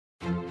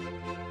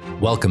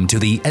Welcome to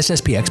the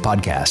SSPX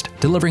podcast,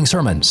 delivering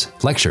sermons,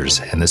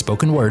 lectures, and the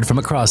spoken word from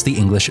across the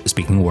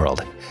English-speaking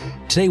world.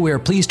 Today we are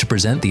pleased to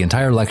present the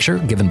entire lecture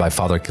given by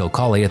Father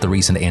Kilcawley at the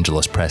recent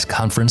Angelus Press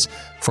Conference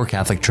for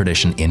Catholic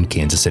Tradition in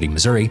Kansas City,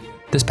 Missouri,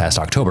 this past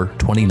October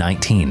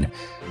 2019.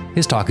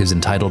 His talk is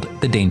entitled,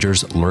 "The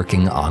Dangers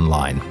Lurking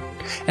Online."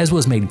 As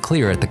was made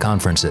clear at the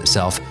conference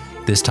itself,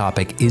 this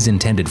topic is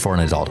intended for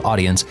an adult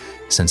audience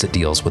since it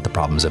deals with the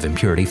problems of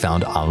impurity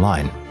found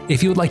online.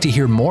 If you would like to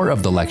hear more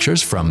of the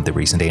lectures from the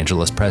recent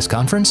Angelus Press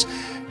Conference,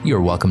 you're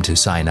welcome to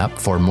sign up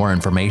for more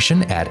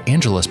information at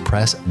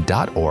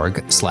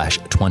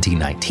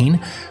angeluspress.org/2019.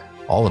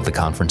 All of the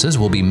conferences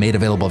will be made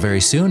available very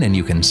soon, and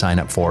you can sign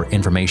up for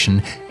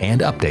information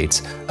and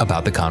updates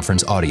about the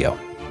conference audio.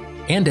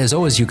 And as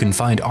always, you can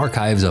find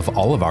archives of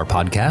all of our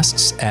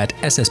podcasts at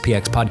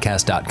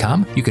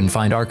sspxpodcast.com. You can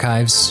find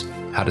archives,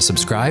 how to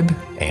subscribe,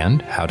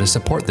 and how to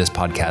support this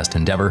podcast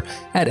endeavor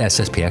at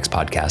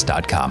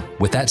sspxpodcast.com.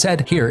 With that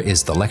said, here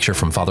is the lecture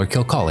from Father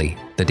Kilcawley,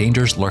 "The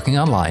Dangers Lurking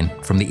Online,"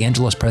 from the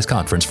Angelus Press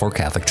Conference for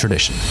Catholic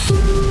Tradition.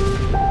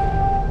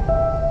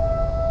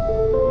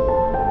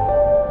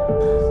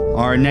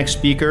 Our next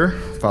speaker,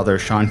 Father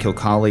Sean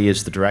Kilcawley,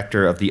 is the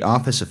director of the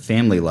Office of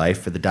Family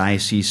Life for the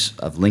Diocese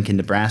of Lincoln,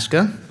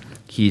 Nebraska.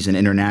 He's an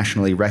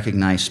internationally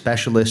recognized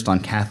specialist on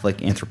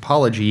Catholic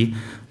anthropology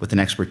with an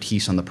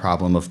expertise on the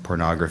problem of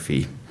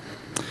pornography.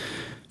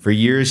 For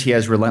years, he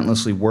has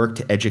relentlessly worked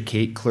to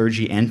educate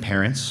clergy and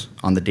parents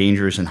on the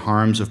dangers and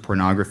harms of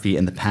pornography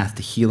and the path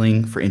to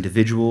healing for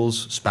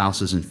individuals,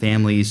 spouses, and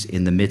families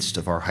in the midst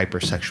of our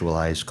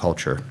hypersexualized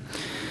culture.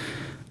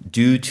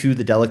 Due to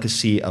the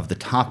delicacy of the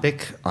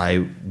topic,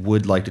 I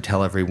would like to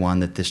tell everyone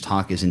that this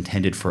talk is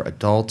intended for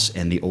adults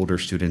and the older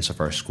students of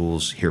our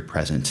schools here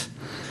present.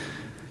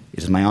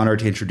 It is my honor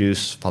to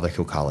introduce Father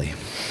Kilcawley.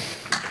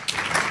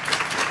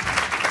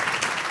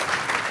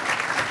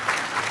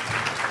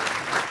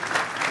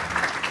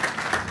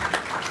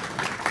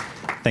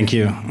 Thank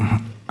you.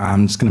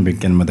 I'm just going to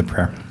begin with a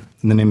prayer.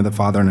 In the name of the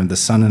Father, and of the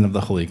Son, and of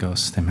the Holy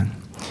Ghost. Amen.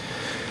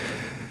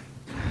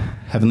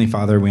 Heavenly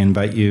Father, we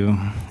invite you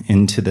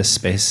into this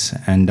space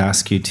and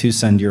ask you to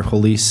send your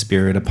Holy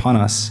Spirit upon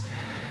us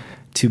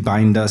to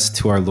bind us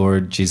to our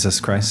Lord Jesus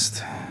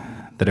Christ,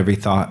 that every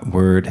thought,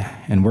 word,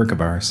 and work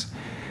of ours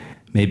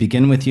may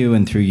begin with you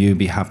and through you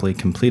be happily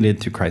completed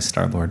through Christ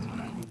our Lord.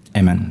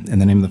 Amen. In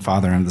the name of the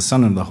Father, and of the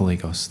Son, and of the Holy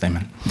Ghost.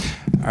 Amen.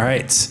 All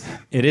right.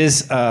 It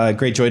is a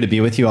great joy to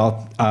be with you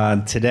all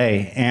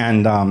today.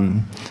 And I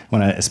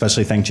want to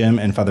especially thank Jim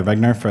and Father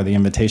Wegner for the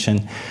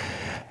invitation.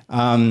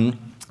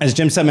 As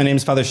Jim said, my name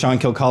is Father Sean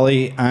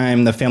Kilcawley.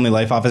 I'm the Family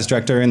Life Office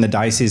Director in the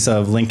Diocese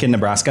of Lincoln,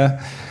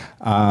 Nebraska.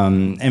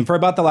 And for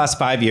about the last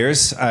 5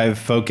 years, I've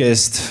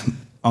focused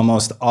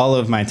almost all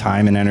of my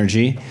time and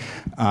energy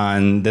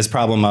on this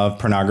problem of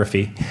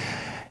pornography.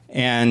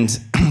 And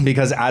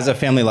because as a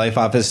Family Life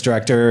Office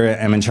Director,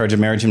 I'm in charge of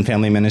marriage and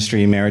family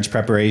ministry, marriage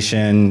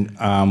preparation,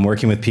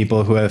 working with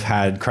people who have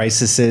had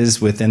crises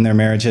within their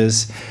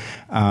marriages,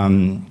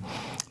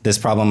 this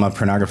problem of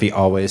pornography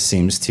always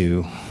seems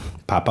to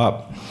pop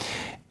up.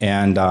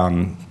 And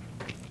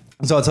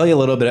so I'll tell you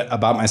a little bit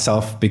about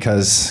myself,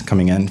 because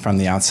coming in from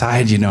the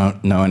outside, you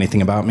don't know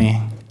anything about me.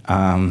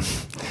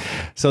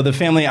 So the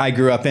family I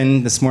grew up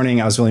in, this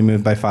morning I was really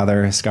moved by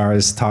Father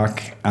Escarra's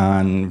talk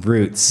on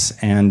roots.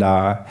 And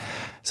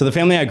so the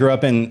family I grew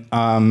up in,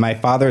 my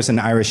father's an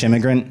Irish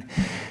immigrant.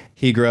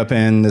 He grew up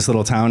in this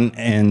little town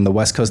in the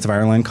west coast of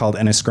Ireland called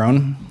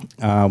Enniscrone.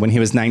 When he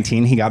was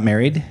 19, he got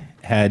married,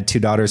 had 2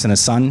 daughters and a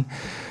son.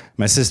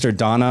 My sister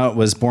Donna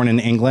was born in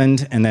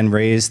England and then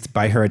raised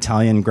by her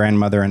Italian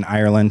grandmother in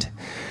Ireland.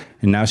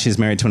 And now she's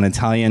married to an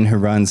Italian who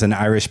runs an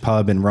Irish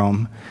pub in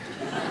Rome.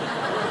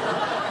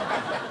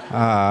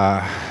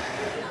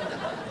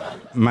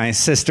 My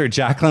sister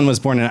Jacqueline was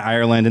born in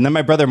Ireland, and then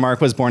my brother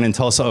Mark was born in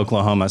Tulsa,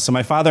 Oklahoma. So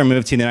my father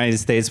moved to the United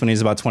States when he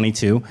was about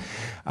 22,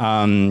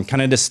 kind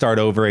of to start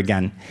over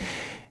again.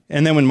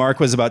 And then when Mark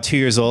was about 2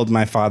 years old,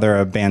 my father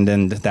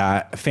abandoned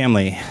that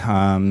family,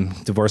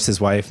 divorced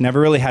his wife, never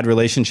really had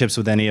relationships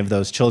with any of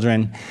those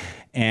children,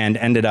 and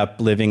ended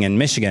up living in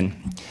Michigan.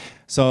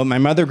 So my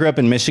mother grew up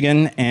in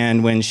Michigan,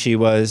 and when she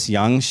was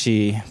young,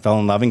 she fell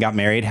in love and got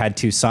married, had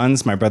 2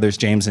 sons, my brothers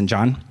James and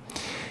John.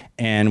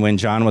 And when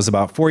John was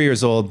about 4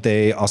 years old,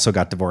 they also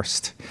got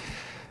divorced.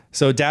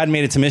 So Dad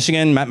made it to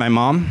Michigan, met my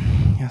mom.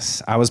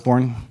 Yes, I was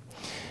born.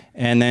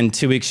 And then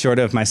 2 weeks short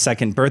of my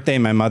second birthday,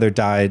 my mother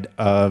died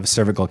of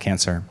cervical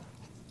cancer.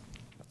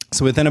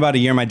 So within about a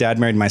year, my dad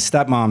married my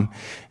stepmom,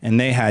 and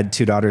they had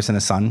 2 daughters and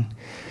a son.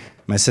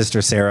 My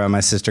sister Sarah,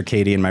 my sister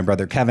Katie, and my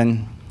brother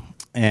Kevin.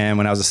 And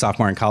when I was a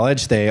sophomore in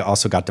college, they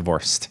also got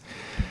divorced.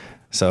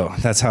 So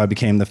that's how I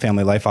became the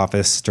Family Life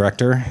Office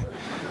Director,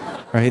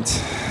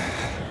 right?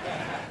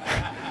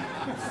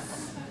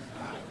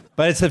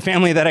 But it's the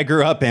family that I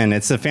grew up in.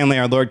 It's the family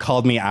our Lord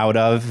called me out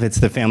of. It's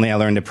the family I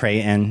learned to pray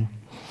in.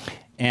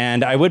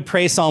 And I would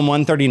pray Psalm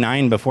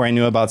 139 before I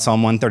knew about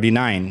Psalm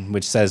 139,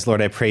 which says,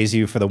 "Lord, I praise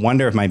you for the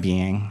wonder of my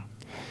being.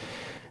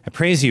 I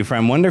praise you for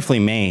I'm wonderfully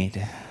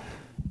made.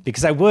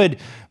 because I would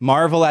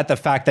marvel at the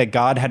fact that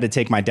God had to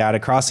take my dad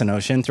across an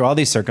ocean through all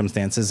these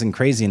circumstances and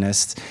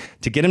craziness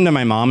to get him to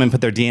my mom and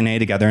put their DNA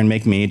together and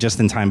make me just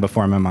in time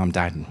before my mom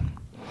died.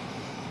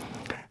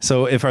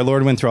 So if our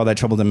Lord went through all that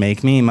trouble to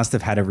make me, he must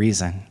have had a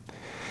reason.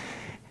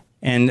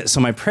 And so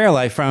my prayer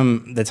life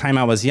from the time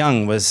I was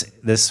young was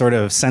this sort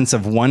of sense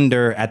of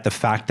wonder at the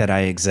fact that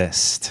I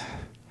exist.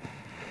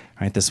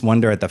 Right? This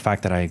wonder at the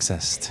fact that I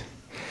exist.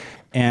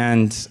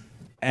 And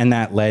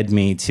that led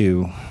me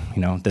to,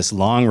 this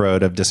long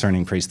road of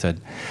discerning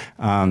priesthood.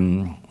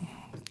 A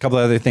couple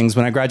of other things.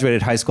 When I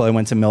graduated high school, I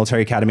went to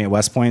military academy at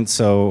West Point.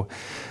 So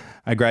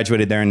I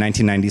graduated there in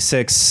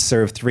 1996,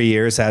 served 3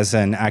 years as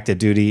an active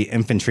duty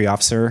infantry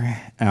officer.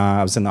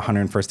 I was in the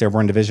 101st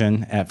Airborne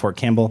Division at Fort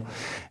Campbell.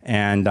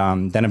 And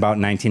then about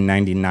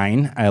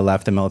 1999, I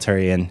left the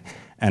military and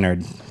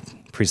entered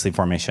priestly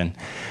formation.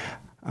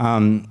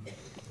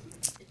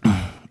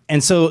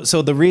 And so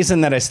the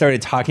reason that I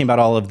started talking about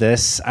all of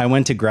this, I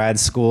went to grad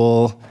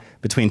school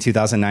between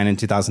 2009 and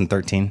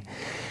 2013.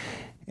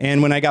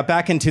 And when I got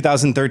back in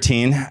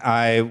 2013,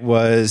 I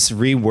was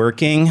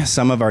reworking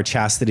some of our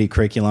chastity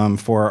curriculum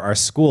for our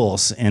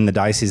schools in the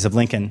Diocese of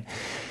Lincoln.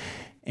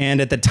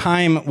 And at the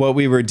time, what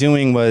we were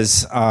doing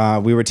was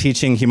we were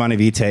teaching Humanae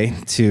Vitae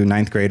to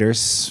ninth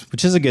graders,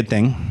 which is a good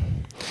thing.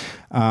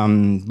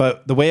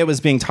 But the way it was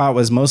being taught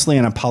was mostly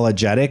an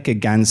apologetic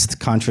against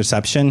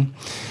contraception.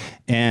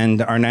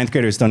 And our ninth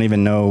graders don't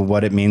even know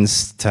what it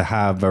means to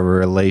have a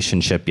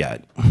relationship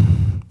yet.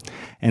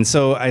 And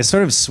so I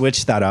sort of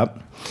switched that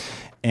up.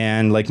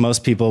 And like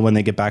most people, when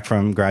they get back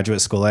from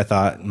graduate school, I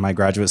thought my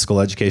graduate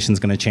school education is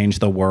going to change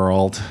the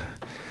world.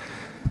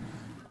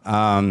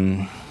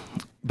 But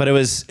it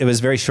was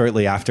very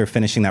shortly after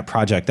finishing that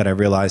project that I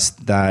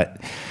realized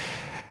that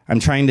I'm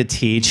trying to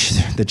teach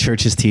the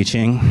church's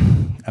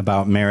teaching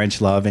about marriage,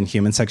 love, and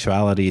human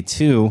sexuality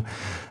to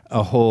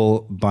a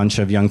whole bunch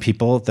of young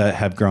people that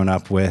have grown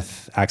up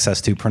with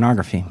access to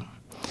pornography.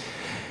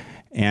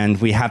 And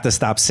we have to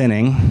stop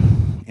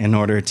sinning in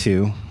order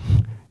to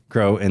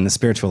grow in the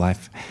spiritual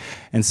life.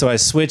 And so I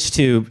switched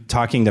to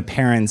talking to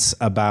parents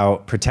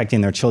about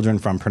protecting their children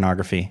from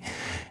pornography.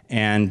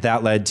 And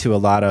that led to a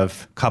lot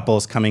of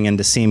couples coming in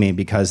to see me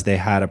because they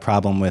had a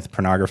problem with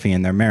pornography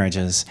in their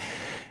marriages.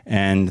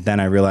 And then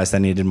I realized I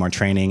needed more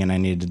training and I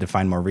needed to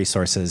find more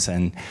resources.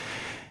 And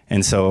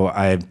so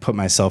I put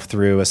myself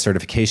through a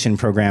certification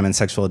program in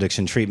sexual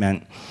addiction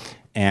treatment.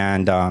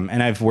 And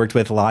I've worked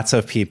with lots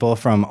of people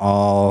from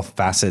all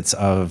facets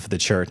of the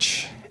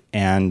church.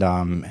 And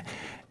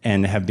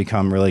have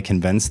become really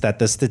convinced that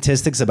the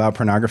statistics about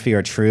pornography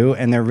are true,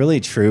 and they're really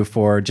true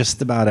for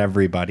just about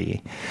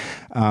everybody.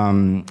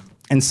 And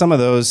some of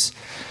those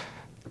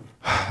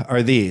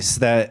are these,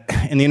 that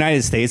in the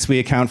United States, we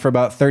account for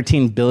about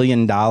 $13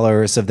 billion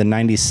of the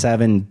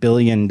 $97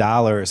 billion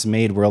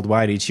made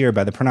worldwide each year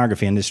by the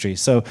pornography industry.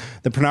 So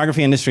the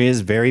pornography industry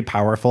is very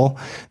powerful.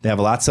 They have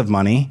lots of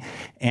money,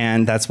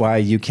 and that's why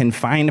you can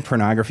find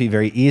pornography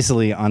very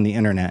easily on the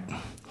internet.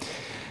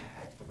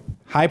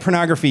 High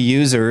pornography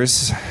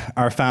users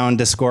are found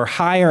to score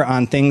higher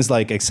on things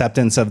like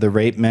acceptance of the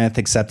rape myth,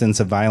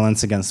 acceptance of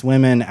violence against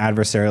women,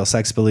 adversarial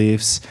sex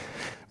beliefs,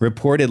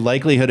 reported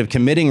likelihood of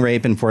committing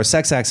rape and forced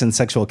sex acts, and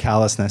sexual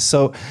callousness.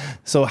 So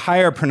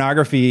higher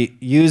pornography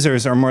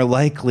users are more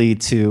likely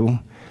to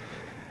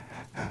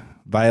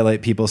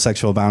violate people's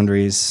sexual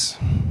boundaries,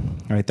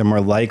 right? They're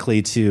more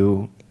likely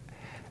to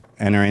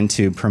enter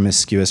into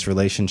promiscuous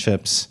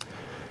relationships.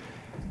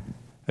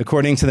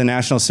 According to the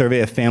National Survey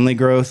of Family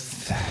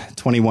Growth,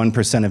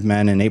 21% of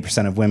men and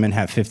 8% of women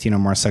have 15 or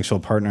more sexual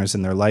partners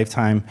in their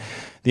lifetime.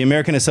 The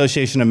American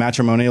Association of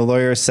Matrimonial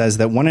Lawyers says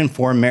that 1 in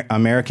 4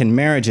 American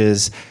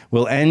marriages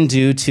will end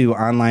due to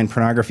online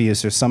pornography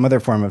use or some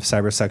other form of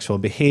cybersexual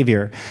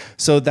behavior.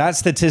 So that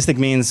statistic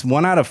means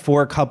 1 out of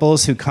 4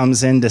 couples who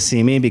comes in to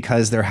see me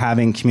because they're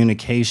having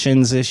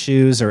communications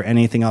issues or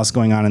anything else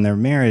going on in their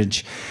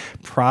marriage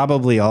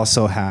probably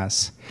also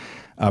has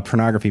a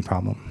pornography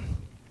problem.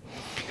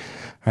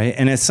 Right?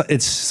 And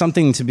it's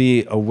something to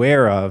be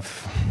aware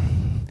of.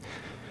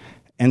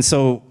 And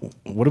so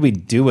what do we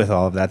do with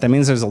all of that? That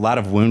means there's a lot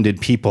of wounded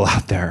people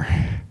out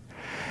there.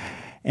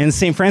 And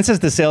St. Francis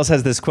de Sales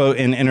has this quote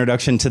in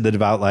Introduction to the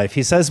Devout Life.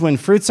 He says, "When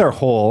fruits are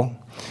whole,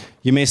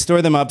 you may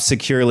store them up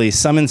securely,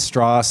 some in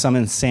straw, some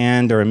in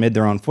sand, or amid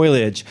their own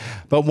foliage.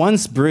 But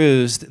once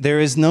bruised, there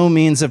is no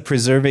means of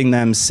preserving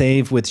them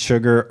save with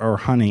sugar or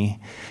honey.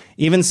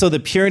 Even so, the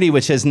purity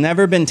which has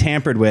never been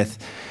tampered with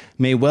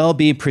may well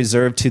be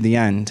preserved to the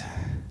end.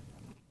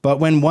 But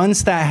when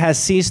once that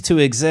has ceased to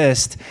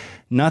exist,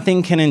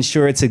 nothing can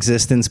ensure its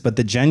existence but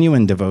the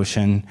genuine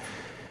devotion,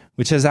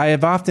 which, as I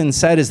have often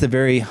said, is the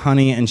very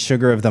honey and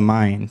sugar of the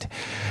mind."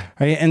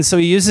 Right? And so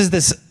he uses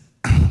this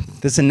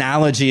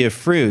analogy of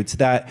fruit,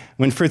 that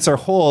when fruits are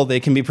whole, they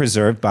can be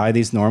preserved by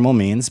these normal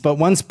means, but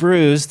once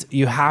bruised,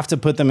 you have to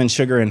put them in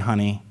sugar and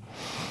honey.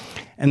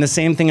 And the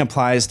same thing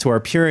applies to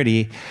our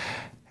purity.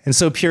 And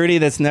so purity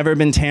that's never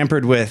been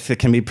tampered with, it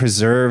can be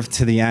preserved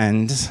to the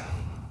end.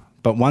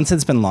 But once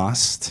it's been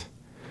lost,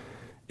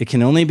 it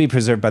can only be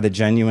preserved by the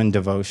genuine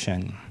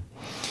devotion.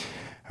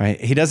 All Right?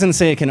 He doesn't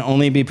say it can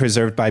only be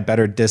preserved by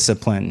better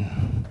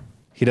discipline.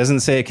 He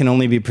doesn't say it can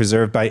only be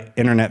preserved by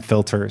internet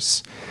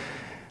filters.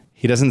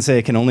 He doesn't say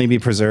it can only be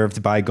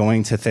preserved by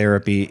going to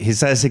therapy. He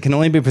says it can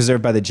only be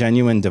preserved by the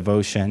genuine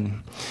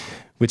devotion,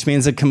 which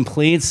means a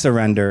complete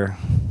surrender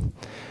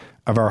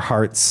of our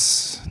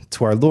hearts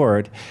to our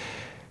Lord.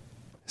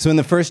 So in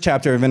the first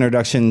chapter of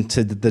Introduction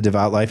to the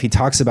Devout Life, he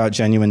talks about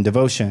genuine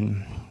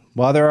devotion.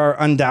 While there are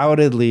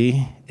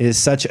undoubtedly is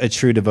such a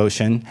true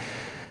devotion,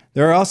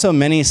 there are also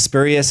many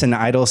spurious and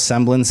idle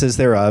semblances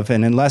thereof,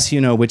 and unless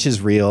you know which is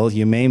real,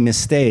 you may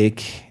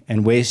mistake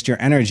and waste your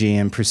energy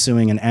in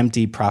pursuing an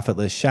empty,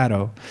 profitless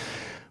shadow.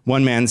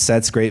 One man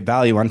sets great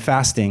value on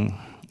fasting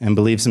and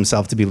believes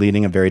himself to be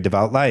leading a very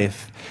devout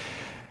life.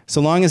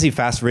 So long as he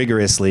fasts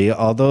rigorously,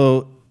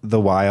 although the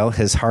while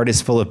his heart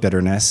is full of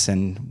bitterness,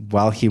 and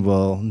while he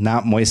will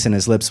not moisten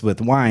his lips with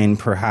wine,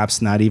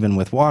 perhaps not even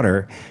with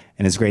water,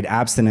 in his great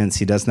abstinence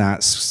he does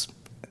not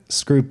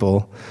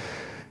scruple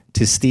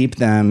to steep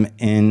them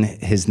in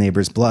his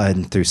neighbor's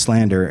blood through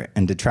slander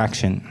and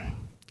detraction.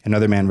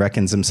 Another man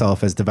reckons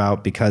himself as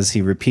devout because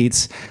he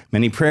repeats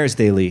many prayers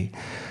daily,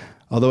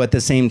 although at the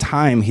same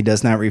time he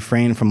does not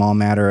refrain from all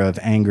matter of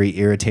angry,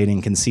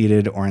 irritating,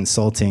 conceited, or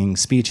insulting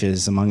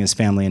speeches among his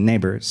family and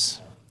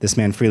neighbors. This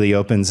man freely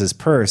opens his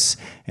purse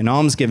in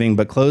almsgiving,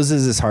 but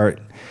closes his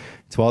heart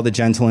to all the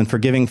gentle and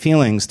forgiving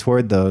feelings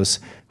toward those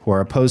who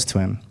are opposed to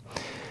him.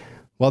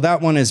 While that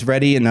one is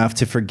ready enough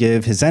to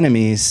forgive his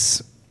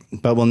enemies,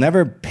 but will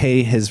never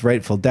pay his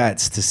rightful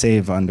debts to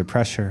save under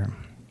pressure.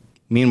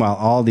 Meanwhile,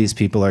 all these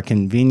people are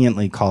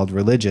conveniently called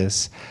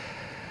religious,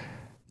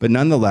 but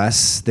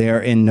nonetheless, they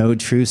are in no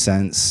true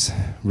sense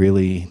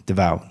really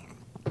devout.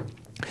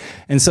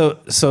 And so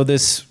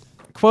this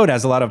quote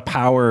has a lot of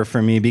power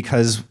for me,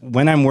 because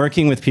when I'm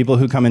working with people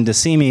who come in to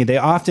see me, they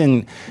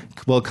often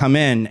will come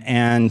in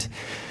and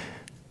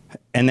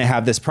they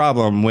have this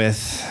problem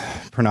with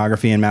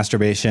pornography and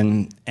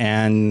masturbation,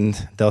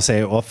 and they'll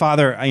say, well,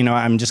 Father,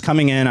 I'm just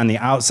coming in on the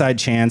outside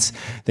chance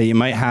that you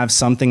might have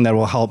something that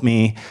will help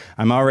me.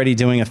 I'm already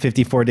doing a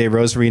 54-day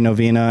rosary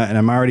novena, and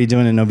I'm already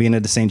doing a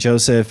novena to St.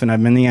 Joseph, and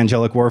I'm in the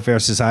Angelic Warfare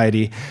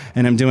Society,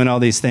 and I'm doing all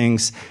these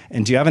things.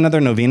 And do you have another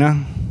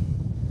novena?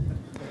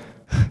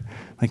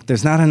 Like,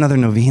 there's not another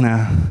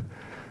novena,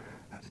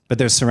 but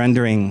they're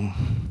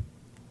surrendering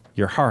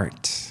your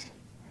heart.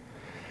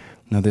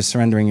 No, they're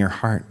surrendering your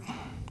heart.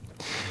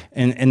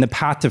 And the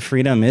path to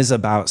freedom is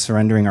about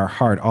surrendering our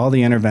heart. All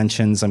the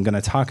interventions I'm going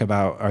to talk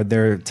about are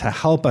there to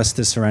help us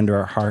to surrender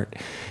our heart.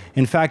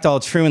 In fact, all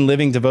true and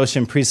living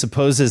devotion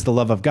presupposes the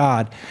love of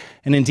God.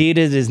 And indeed,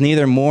 it is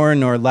neither more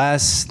nor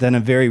less than a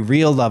very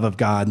real love of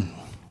God,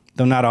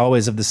 though not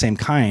always of the same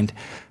kind.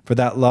 For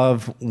that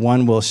love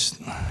while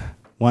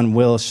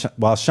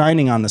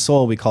shining on the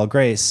soul we call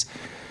grace,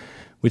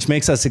 which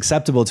makes us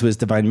acceptable to his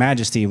divine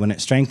majesty when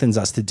it strengthens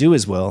us to do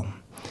his will.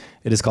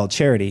 It is called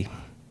charity.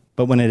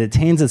 But when it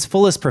attains its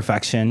fullest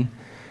perfection,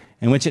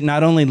 in which it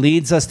not only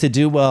leads us to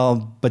do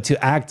well, but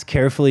to act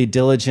carefully,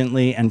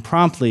 diligently, and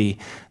promptly,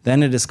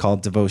 then it is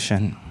called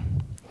devotion.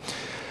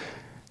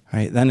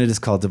 Right? Then it is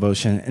called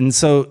devotion. And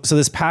so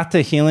this path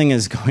to healing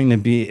is going to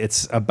be,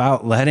 it's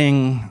about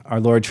letting our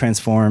Lord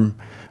transform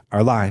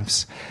our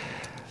lives.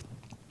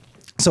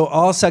 So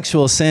all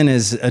sexual sin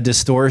is a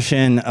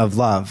distortion of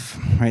love,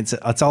 right?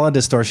 It's all a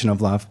distortion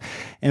of love.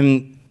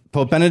 And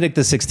Pope Benedict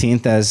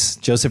XVI, as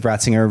Joseph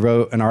Ratzinger,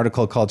 wrote an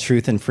article called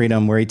Truth and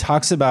Freedom, where he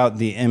talks about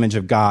the image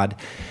of God.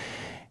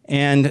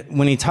 And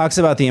when he talks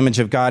about the image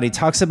of God, he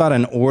talks about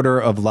an order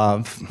of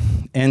love.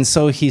 And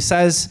so he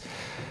says,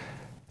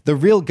 the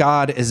real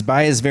God is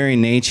by his very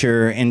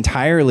nature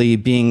entirely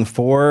being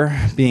for,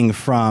 being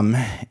from,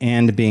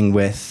 and being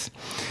with.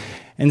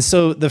 And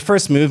so the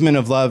first movement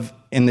of love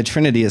in the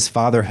Trinity is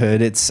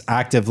fatherhood. It's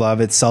active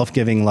love, it's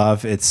self-giving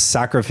love, it's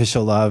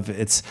sacrificial love,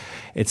 it's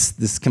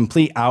this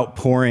complete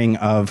outpouring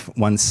of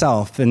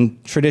oneself. In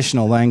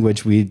traditional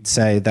language, we'd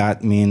say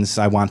that means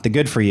I want the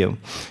good for you,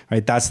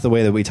 right? That's the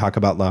way that we talk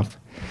about love.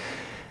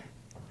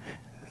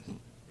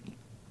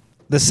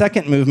 The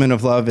second movement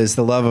of love is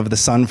the love of the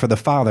Son for the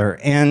Father.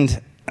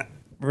 And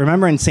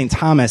remember in St.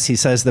 Thomas, he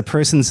says the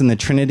persons in the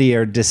Trinity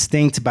are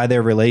distinct by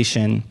their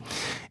relation,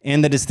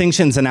 and the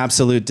distinction's an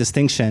absolute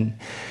distinction.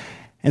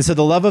 And so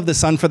the love of the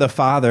Son for the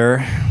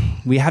Father,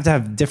 we have to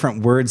have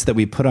different words that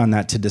we put on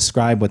that to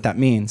describe what that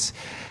means.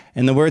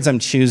 And the words I'm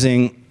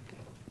choosing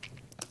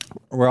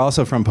were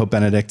also from Pope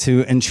Benedict: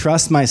 to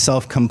entrust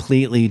myself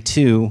completely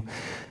to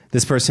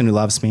this person who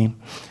loves me.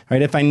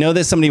 Right? If I know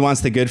that somebody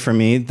wants the good for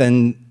me,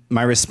 then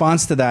my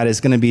response to that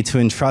is going to be to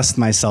entrust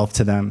myself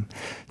to them,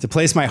 to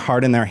place my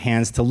heart in their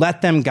hands, to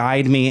let them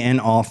guide me in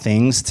all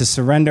things, to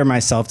surrender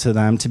myself to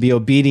them, to be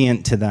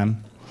obedient to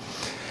them.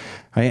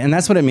 Right? And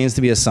that's what it means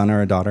to be a son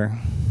or a daughter.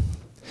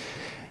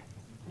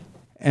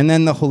 And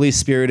then the Holy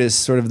Spirit is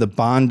sort of the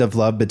bond of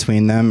love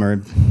between them,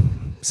 or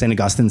St.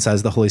 Augustine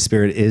says the Holy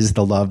Spirit is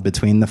the love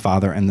between the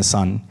Father and the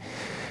Son.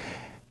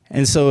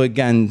 And so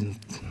again,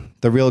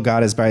 the real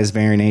God is by his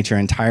very nature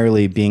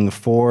entirely being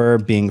for,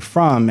 being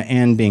from,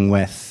 and being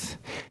with.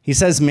 He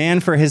says man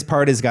for his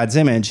part is God's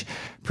image,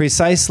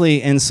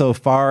 precisely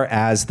insofar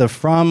as the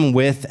from,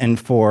 with, and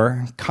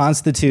for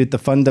constitute the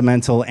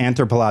fundamental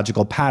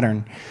anthropological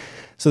pattern.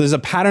 So there's a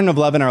pattern of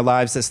love in our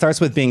lives that starts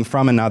with being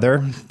from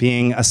another,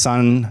 being a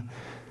son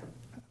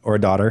or a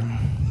daughter.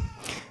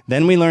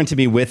 Then we learn to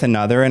be with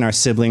another in our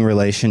sibling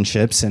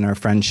relationships and our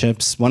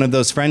friendships. One of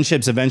those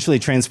friendships eventually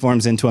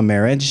transforms into a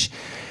marriage.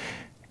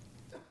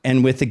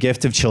 And with the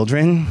gift of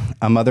children,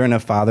 a mother and a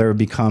father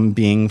become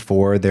being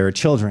for their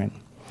children.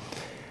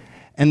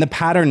 And the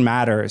pattern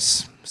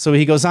matters. So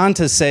he goes on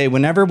to say,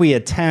 whenever we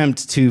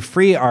attempt to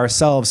free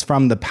ourselves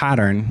from the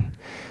pattern,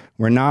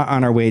 we're not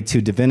on our way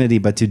to divinity,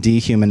 but to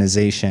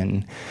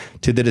dehumanization,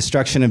 to the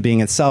destruction of being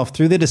itself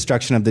through the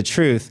destruction of the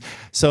truth.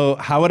 So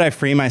how would I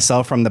free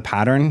myself from the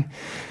pattern?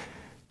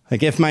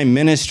 Like if my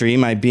ministry,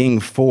 my being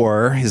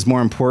for, is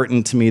more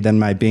important to me than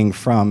my being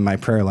from, my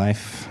prayer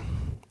life,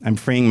 I'm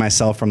freeing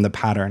myself from the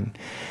pattern.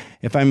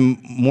 If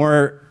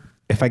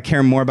I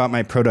care more about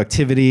my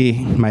productivity,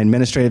 my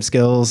administrative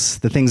skills,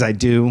 the things I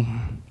do,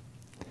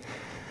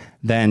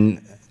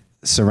 than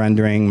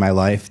surrendering my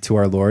life to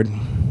our Lord,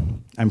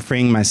 I'm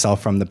freeing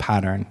myself from the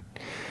pattern.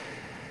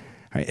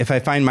 Right? If I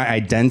find my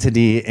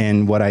identity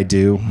in what I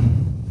do,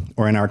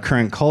 or in our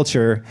current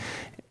culture,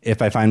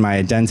 if I find my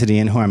identity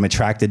in who I'm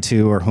attracted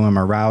to or who I'm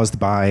aroused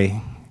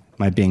by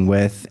my being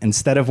with,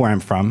 instead of where I'm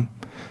from,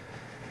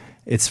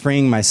 it's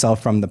freeing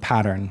myself from the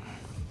pattern.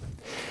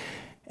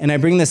 And I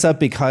bring this up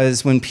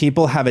because when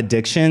people have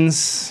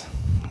addictions,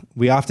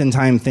 we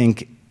oftentimes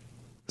think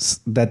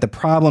that the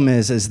problem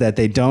is that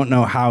they don't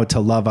know how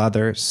to love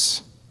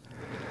others.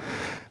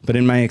 But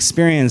in my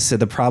experience,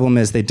 the problem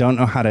is they don't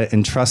know how to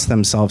entrust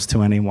themselves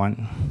to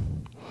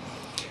anyone.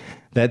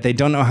 That they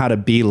don't know how to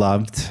be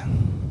loved.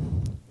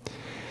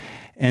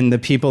 And the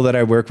people that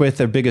I work with,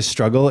 their biggest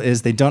struggle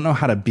is they don't know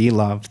how to be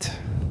loved.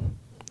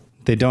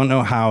 They don't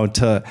know how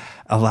to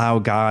allow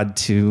God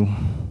to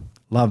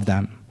love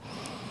them.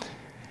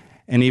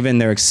 And even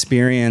their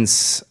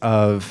experience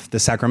of the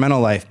sacramental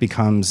life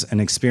becomes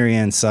an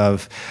experience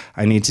of,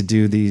 I need to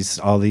do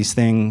all these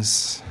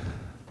things,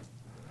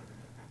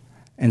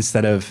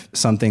 instead of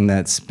something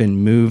that's been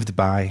moved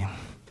by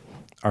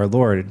our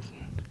Lord.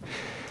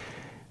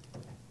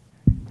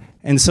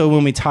 And so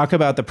when we talk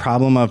about the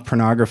problem of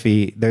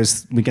pornography,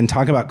 we can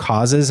talk about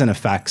causes and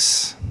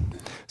effects.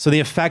 So the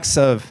effects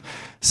of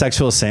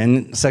sexual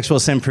sin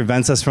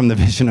prevents us from the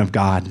vision of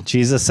God.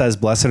 Jesus says,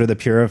 blessed are the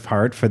pure of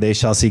heart, for they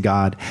shall see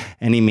God,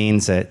 and he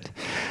means it.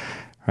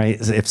 Right?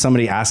 If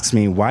somebody asks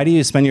me, why do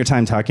you spend your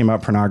time talking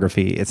about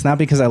pornography? It's not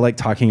because I like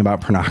talking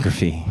about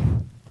pornography,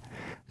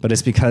 but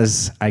it's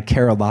because I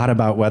care a lot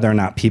about whether or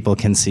not people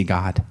can see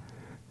God.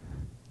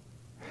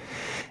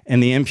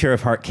 And the impure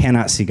of heart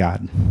cannot see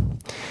God.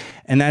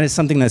 And that is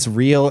something that's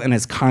real and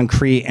it's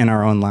concrete in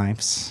our own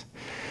lives.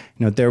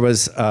 You know, there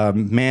was a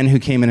man who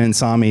came in and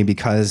saw me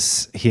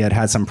because he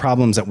had some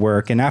problems at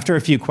work. And after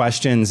a few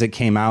questions, it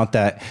came out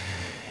that,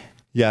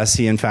 yes,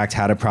 he in fact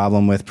had a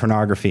problem with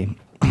pornography.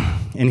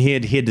 And he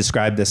had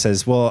described this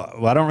as, well,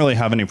 I don't really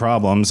have any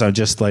problems. I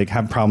just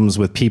have problems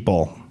with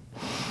people.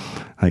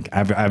 I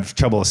have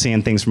trouble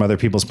seeing things from other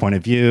people's point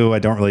of view. I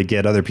don't really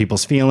get other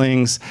people's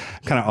feelings.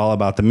 I'm kind of all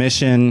about the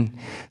mission.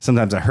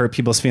 Sometimes I hurt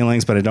people's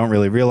feelings, but I don't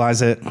really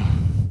realize it.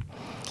 And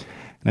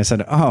I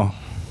said, well,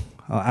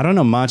 I don't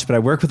know much, but I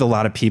work with a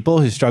lot of people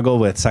who struggle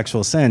with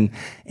sexual sin.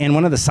 And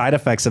one of the side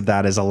effects of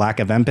that is a lack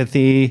of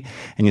empathy,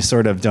 and you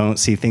sort of don't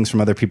see things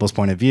from other people's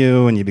point of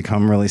view, and you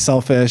become really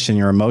selfish, and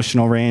your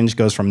emotional range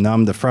goes from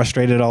numb to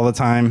frustrated all the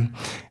time.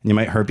 And you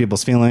might hurt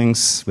people's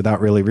feelings without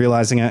really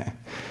realizing it.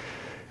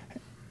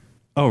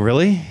 Oh,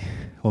 really?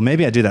 Well,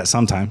 maybe I do that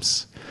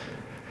sometimes.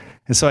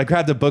 And so I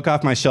grabbed a book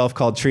off my shelf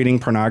called Treating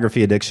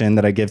Pornography Addiction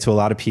that I give to a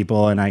lot of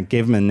people, and I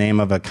gave him the name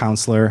of a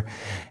counselor,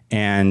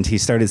 and he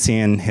started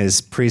seeing his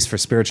priest for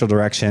spiritual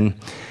direction.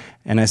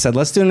 And I said,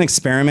 let's do an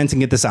experiment and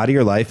get this out of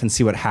your life and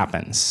see what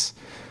happens.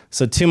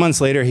 So 2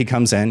 months later, he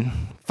comes in,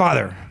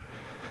 Father,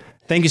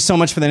 thank you so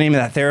much for the name of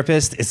that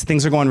therapist.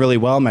 Things are going really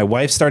well. My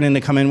wife's starting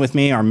to come in with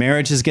me. Our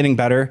marriage is getting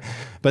better.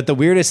 But the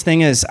weirdest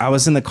thing is I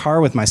was in the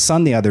car with my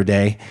son the other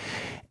day,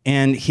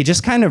 and he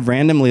just kind of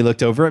randomly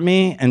looked over at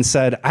me and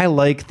said, I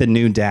like the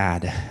new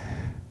dad.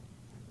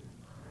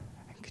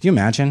 Could you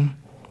imagine?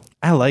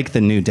 I like the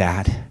new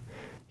dad.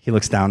 He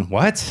looks down,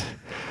 what?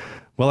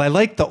 Well, I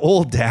like the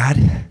old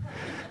dad.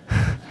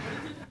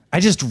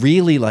 I just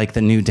really like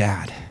the new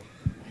dad.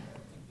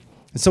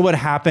 And so what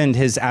happened,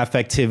 his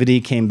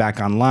affectivity came back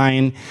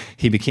online.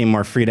 He became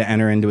more free to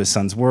enter into his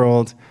son's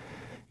world.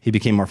 He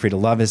became more free to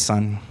love his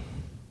son.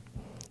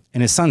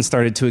 And his son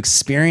started to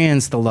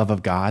experience the love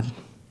of God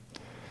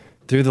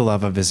through the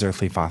love of his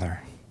earthly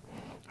father.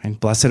 And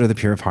blessed are the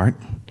pure of heart,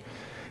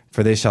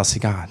 for they shall see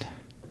God.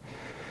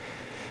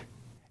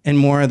 And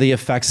more of the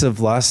effects of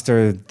lust,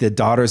 or the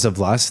daughters of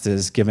lust,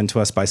 is given to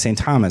us by St.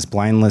 Thomas.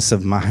 Blindness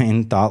of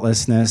mind,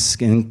 thoughtlessness,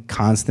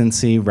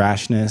 inconstancy,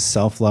 rashness,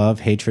 self-love,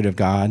 hatred of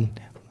God,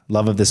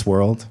 love of this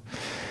world,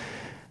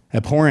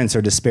 abhorrence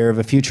or despair of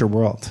a future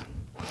world.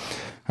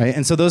 Right?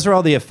 And so those are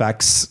all the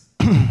effects.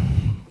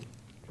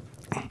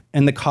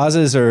 And the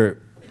causes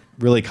are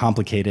really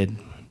complicated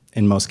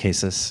in most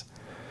cases.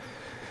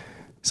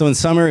 So in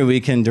summary, we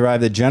can derive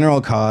the general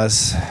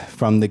cause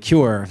from the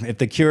cure. If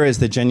the cure is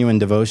the genuine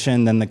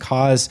devotion, then the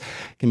cause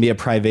can be a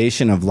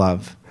privation of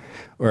love,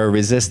 or a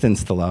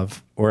resistance to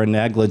love, or a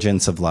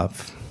negligence of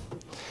love.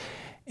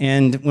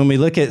 And when we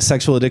look at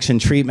sexual addiction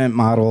treatment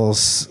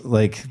models,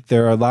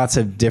 there are lots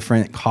of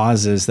different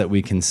causes that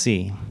we can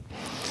see.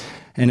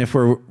 And if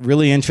we're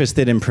really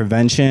interested in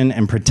prevention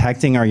and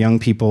protecting our young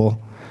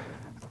people,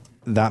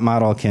 that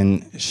model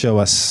can show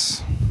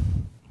us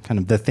kind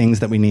of the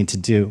things that we need to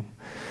do.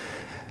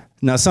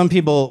 Now, some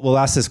people will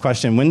ask this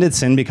question: when did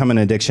sin become an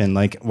addiction?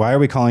 Why are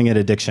we calling it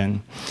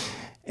addiction?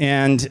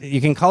 And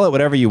you can call it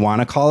whatever you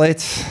want to call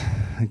it.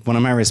 One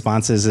of my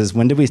responses is,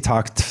 when did we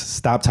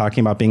stop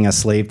talking about being a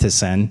slave to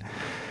sin?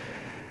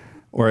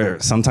 Or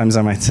sometimes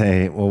I might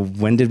say, well,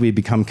 when did we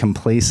become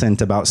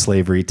complacent about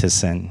slavery to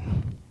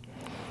sin?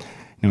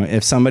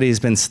 If somebody's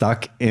been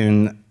stuck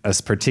in a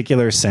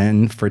particular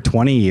sin for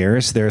 20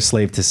 years, they're a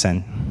slave to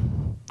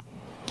sin.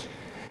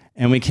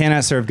 And we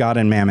cannot serve God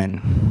and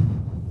mammon.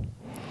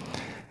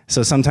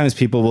 So sometimes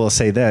people will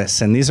say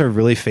this, and these are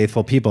really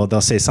faithful people. They'll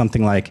say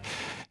something like,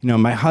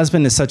 my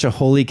husband is such a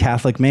holy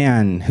Catholic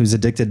man who's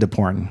addicted to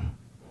porn.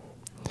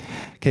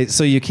 Okay,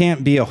 so you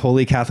can't be a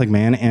holy Catholic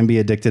man and be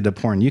addicted to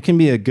porn. You can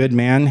be a good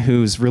man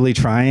who's really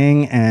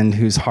trying and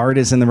whose heart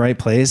is in the right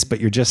place, but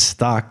you're just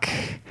stuck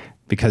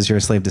because you're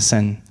a slave to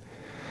sin.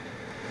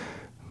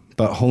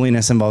 But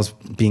holiness involves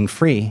being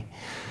free.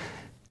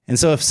 And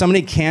so if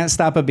somebody can't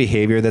stop a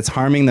behavior that's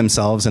harming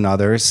themselves and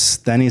others,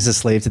 then he's a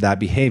slave to that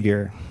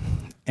behavior.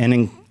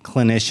 And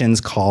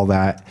clinicians call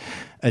that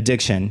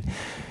addiction.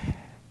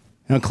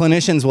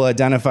 Clinicians will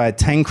identify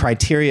 10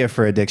 criteria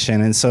for addiction.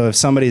 And so if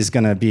somebody's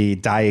going to be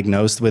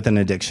diagnosed with an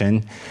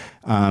addiction,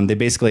 they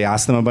basically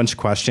ask them a bunch of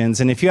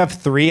questions. And if you have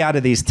 3 out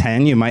of these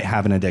 10, you might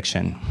have an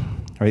addiction.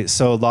 Right?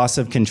 So loss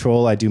of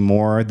control, I do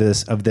more of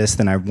this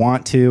than I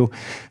want to.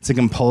 It's a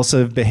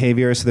compulsive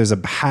behavior. So there's a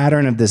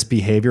pattern of this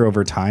behavior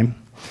over time.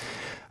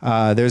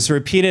 There's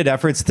repeated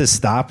efforts to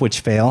stop, which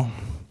fail.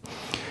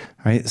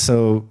 Right?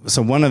 So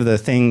one of the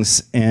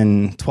things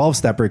in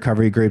 12-step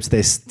recovery groups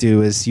they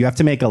do is you have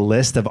to make a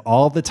list of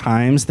all the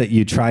times that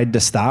you tried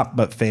to stop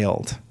but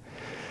failed.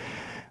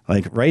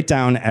 Write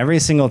down every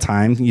single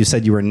time you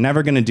said you were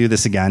never going to do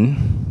this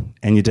again,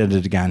 and you did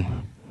it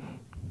again.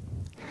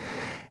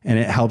 And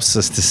it helps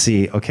us to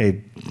see,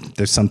 okay,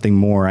 there's something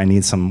more. I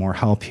need some more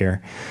help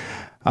here.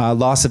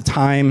 Loss of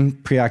time,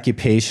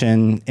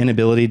 preoccupation,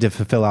 inability to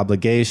fulfill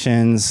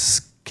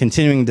obligations,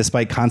 continuing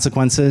despite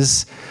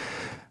consequences.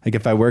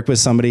 If I work with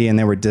somebody and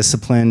they were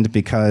disciplined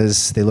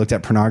because they looked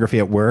at pornography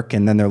at work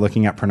and then they're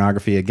looking at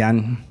pornography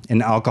again.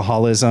 In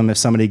alcoholism, if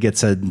somebody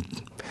gets a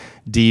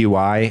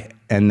DUI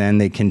and then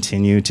they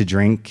continue to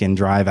drink and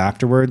drive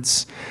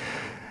afterwards.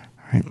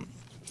 Right?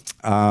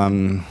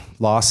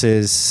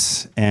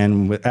 Losses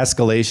and with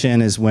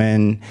escalation is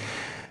when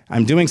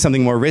I'm doing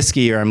something more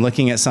risky or I'm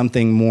looking at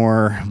something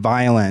more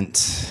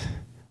violent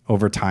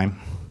over time,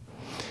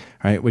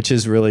 right? Which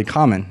is really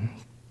common.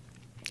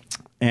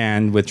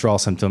 And withdrawal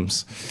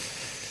symptoms.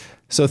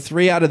 So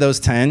 3 out of those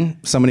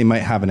 10, somebody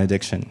might have an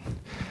addiction.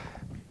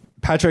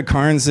 Patrick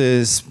Carnes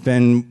has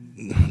been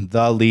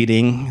the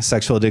leading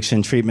sexual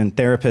addiction treatment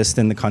therapist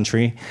in the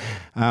country.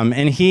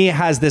 And he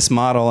has this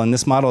model, and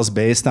this model is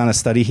based on a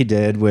study he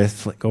did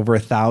with over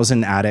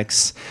 1,000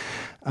 addicts.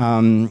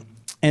 And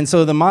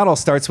so the model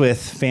starts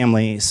with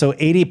family. So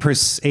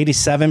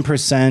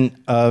 87%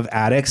 of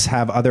addicts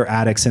have other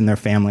addicts in their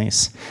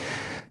families.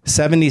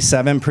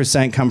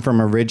 77% come from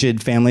a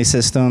rigid family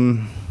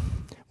system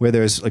where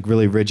there's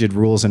really rigid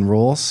rules and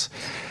rules.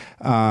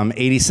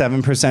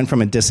 87% from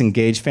a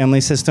disengaged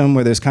family system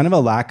where there's kind of a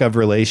lack of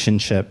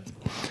relationship,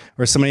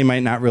 where somebody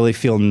might not really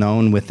feel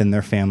known within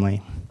their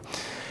family.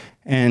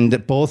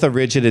 And both a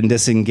rigid and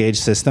disengaged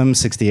system,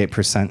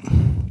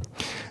 68%.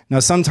 Now,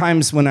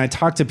 sometimes when I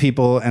talk to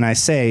people and I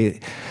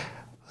say,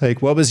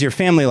 what was your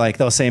family like?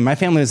 They'll say, my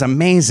family was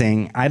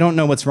amazing. I don't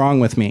know what's wrong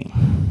with me,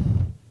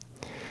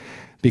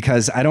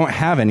 because I don't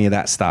have any of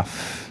that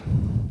stuff.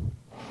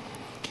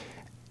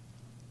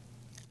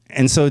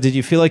 And so did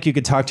you feel like you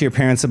could talk to your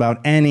parents about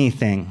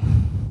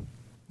anything?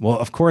 Well,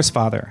 of course,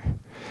 Father.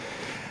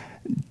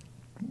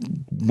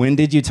 When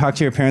did you talk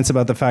to your parents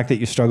about the fact that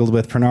you struggled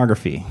with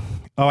pornography?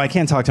 Oh, I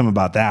can't talk to them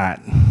about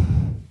that.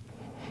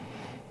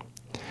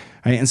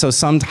 Right? And so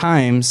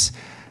sometimes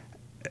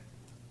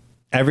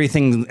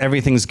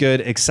everything's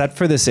good except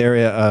for this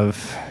area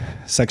of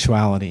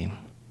sexuality.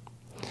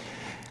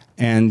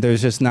 And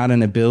there's just not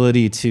an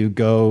ability to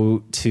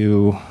go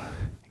to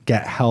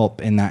get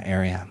help in that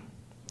area.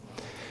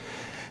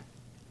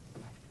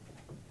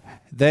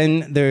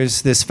 Then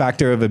there's this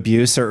factor of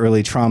abuse or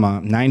early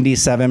trauma.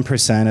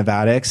 97% of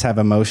addicts have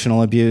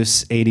emotional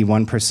abuse,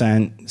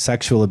 81%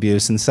 sexual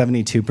abuse, and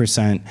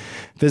 72%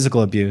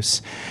 physical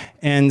abuse.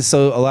 And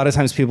so a lot of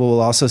times people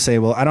will also say,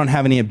 well, I don't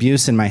have any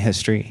abuse in my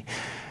history.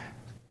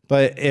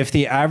 But if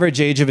the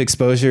average age of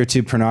exposure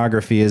to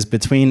pornography is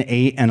between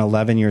 8 and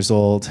 11 years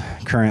old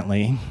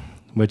currently,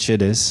 which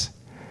it is,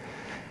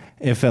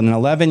 if an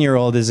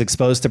 11-year-old is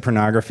exposed to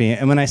pornography,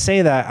 and when I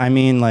say that, I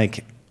mean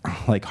like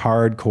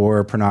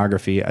hardcore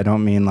pornography. I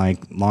don't mean like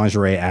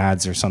lingerie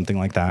ads or something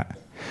like that.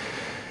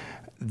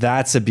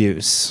 That's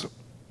abuse.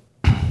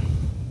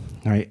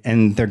 Right?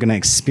 And they're going to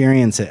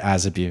experience it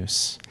as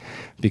abuse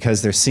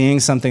because they're seeing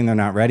something they're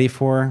not ready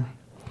for,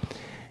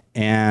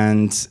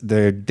 and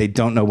they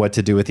don't know what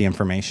to do with the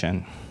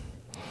information.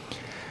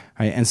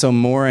 Right? And so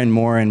more and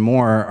more and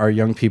more, our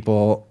young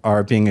people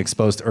are being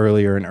exposed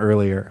earlier and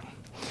earlier.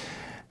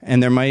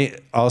 And there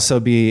might also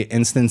be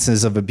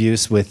instances of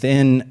abuse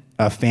within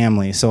a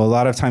family. So a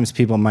lot of times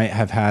people might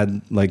have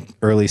had like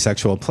early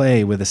sexual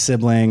play with a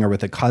sibling or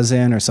with a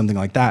cousin or something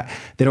like that.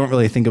 They don't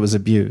really think it was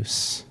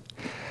abuse,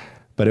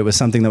 but it was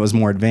something that was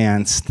more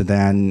advanced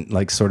than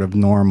like sort of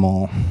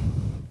normal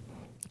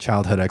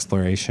childhood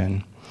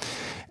exploration.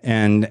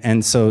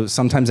 And so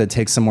sometimes it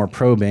takes some more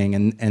probing,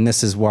 and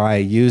this is why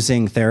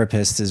using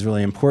therapists is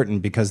really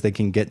important, because they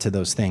can get to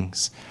those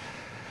things.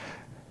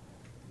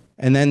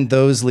 And then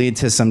those lead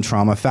to some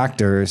trauma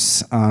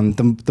factors.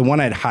 The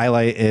one I'd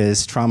highlight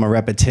is trauma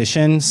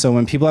repetition. So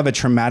when people have a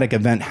traumatic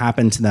event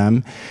happen to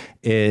them,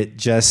 it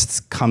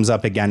just comes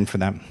up again for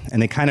them. And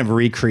they kind of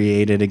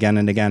recreate it again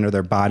and again, or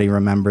their body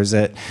remembers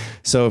it.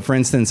 So for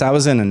instance, I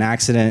was in an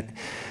accident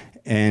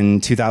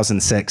in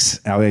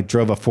 2006. I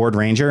drove a Ford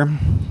Ranger,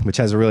 which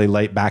has a really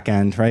light back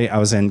end, right? I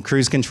was in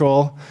cruise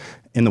control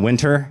in the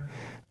winter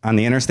on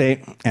the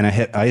interstate, and I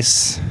hit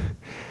ice.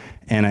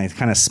 And I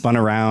kind of spun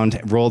around,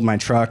 rolled my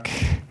truck,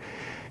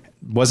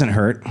 wasn't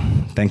hurt,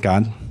 thank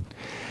God.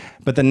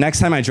 But the next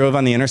time I drove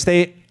on the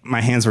interstate,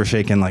 my hands were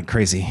shaking like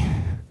crazy,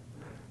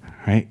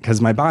 right? Because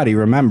my body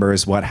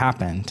remembers what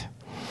happened.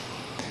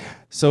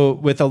 So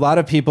with a lot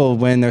of people,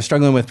 when they're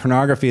struggling with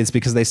pornography, it's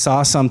because they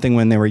saw something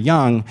when they were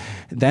young,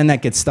 then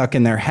that gets stuck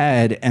in their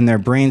head, and their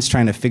brain's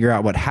trying to figure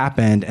out what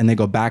happened, and they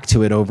go back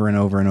to it over and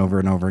over and over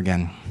and over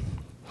again.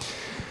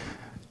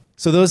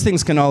 So those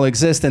things can all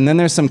exist. And then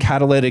there's some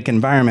catalytic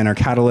environment or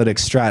catalytic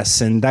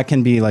stress. And that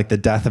can be like the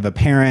death of a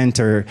parent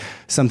or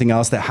something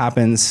else that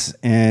happens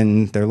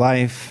in their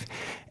life.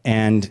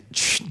 And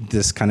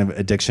this kind of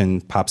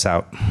addiction pops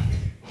out.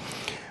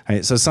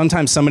 Right, so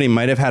sometimes somebody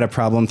might have had a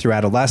problem through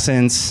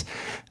adolescence.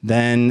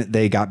 Then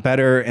they got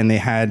better and they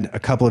had a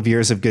couple of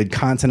years of good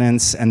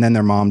continence. And then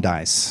their mom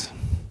dies.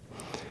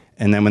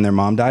 And then when their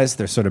mom dies,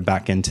 they're sort of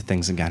back into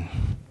things again.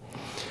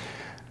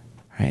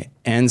 Right,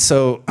 and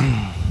so...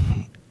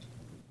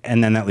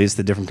 And then that leads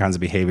to different kinds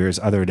of behaviors,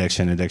 other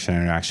addiction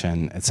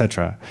interaction,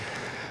 etc.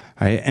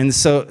 Right? And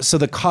so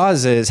the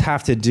causes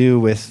have to do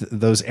with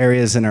those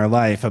areas in our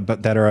life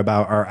that are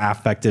about our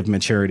affective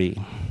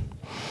maturity,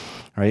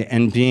 right?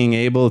 And being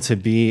able to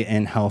be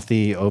in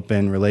healthy,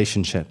 open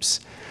relationships.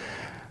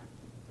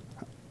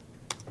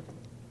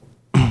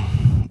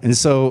 And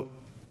so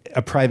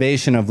a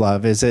privation of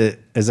love, is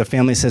a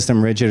family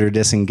system rigid or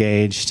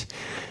disengaged?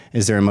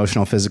 Is there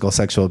emotional, physical,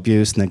 sexual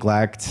abuse,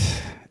 neglect,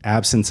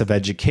 absence of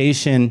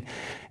education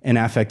and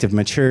affective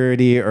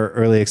maturity, or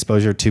early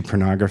exposure to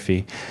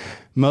pornography?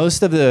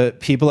 Most of the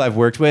people I've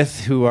worked with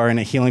who are in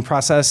a healing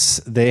process,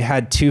 they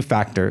had two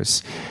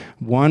factors.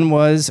 One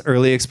was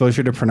early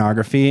exposure to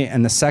pornography,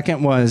 and the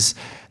second was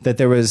that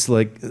there was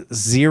like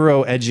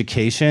zero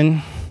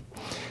education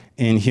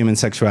in human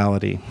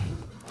sexuality.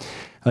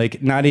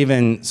 Like not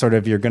even sort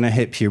of, you're gonna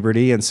hit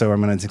puberty, and so I'm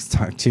gonna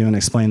talk to you and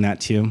explain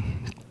that to you.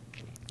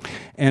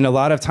 And a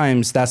lot of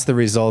times that's the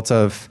result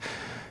of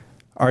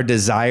our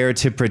desire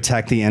to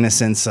protect the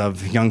innocence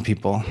of young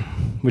people,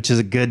 which is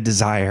a good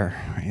desire.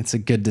 Right? It's a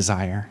good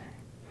desire.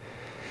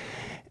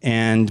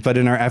 But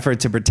in our effort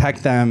to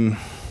protect them,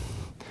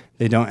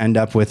 they don't end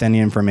up with any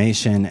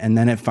information, and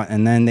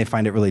then they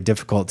find it really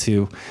difficult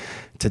to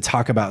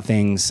talk about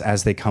things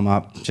as they come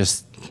up,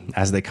 just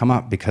as they come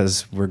up,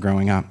 because we're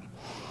growing up.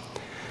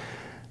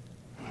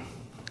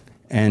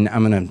 And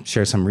I'm going to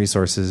share some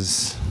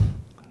resources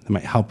that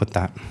might help with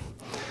that.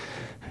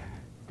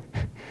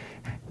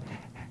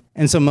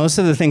 And so most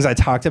of the things I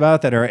talked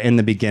about that are in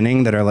the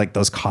beginning, that are like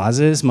those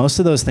causes, most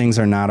of those things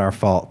are not our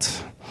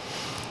fault.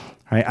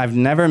 Right? I've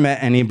never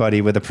met anybody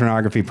with a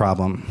pornography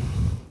problem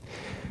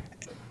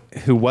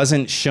who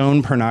wasn't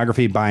shown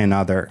pornography by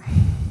another.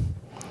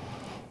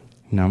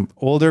 You know,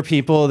 older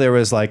people, there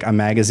was like a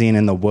magazine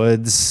in the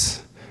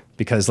woods,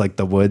 because like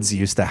the woods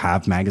used to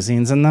have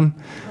magazines in them.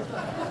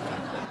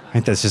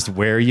 Right? That's just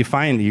where you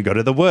go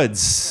to the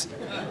woods.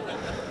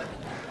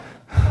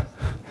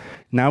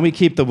 Now we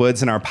keep the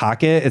woods in our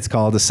pocket. It's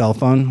called a cell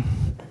phone.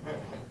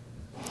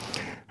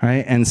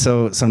 Right? And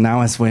so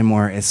now it's way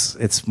more,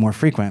 it's more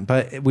frequent.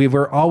 But we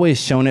were always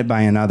shown it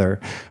by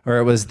another, or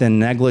it was the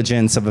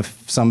negligence of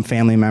some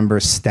family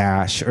member's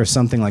stash or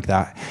something like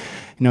that.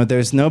 You know,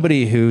 there's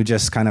nobody who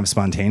just kind of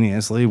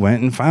spontaneously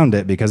went and found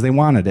it because they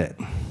wanted it.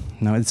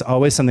 No, it's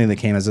always something that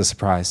came as a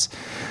surprise.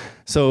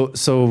 So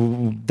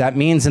that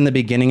means in the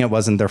beginning it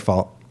wasn't their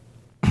fault.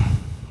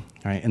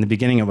 Right? In the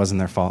beginning, it wasn't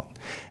their fault.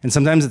 And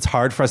sometimes it's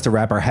hard for us to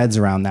wrap our heads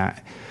around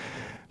that,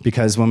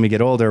 because when we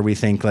get older, we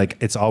think like,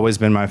 it's always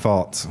been my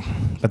fault.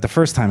 But the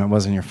first time, it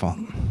wasn't your fault.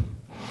 You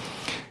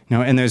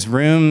know, and there's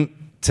room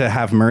to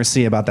have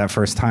mercy about that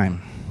first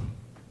time.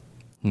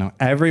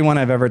 Everyone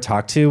I've ever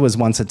talked to was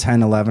once a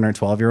 10, 11, or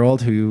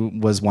 12-year-old who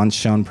was once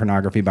shown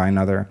pornography by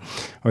another,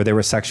 or they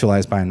were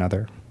sexualized by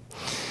another.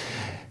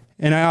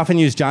 And I often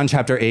use John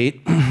chapter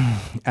 8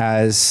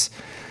 as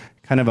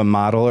kind of a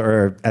model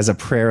or as a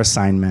prayer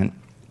assignment.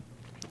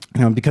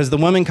 Because the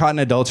woman caught in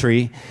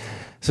adultery,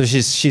 so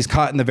she's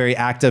caught in the very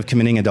act of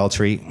committing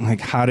adultery.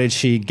 Like, how did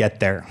she get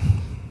there?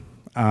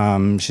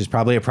 She's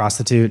probably a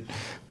prostitute.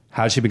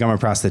 How did she become a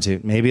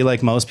prostitute? Maybe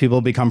like most people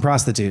become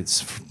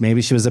prostitutes.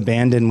 Maybe she was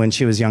abandoned when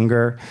she was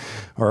younger,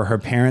 or her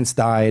parents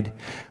died,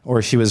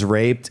 or she was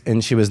raped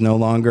and she was no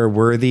longer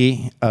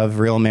worthy of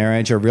real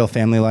marriage or real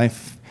family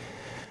life,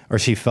 or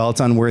she felt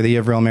unworthy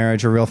of real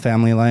marriage or real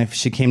family life.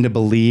 She came to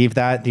believe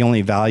that the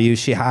only value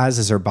she has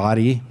is her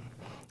body,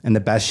 and the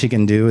best she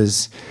can do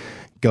is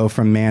go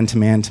from man to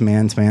man to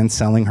man to man,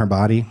 selling her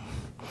body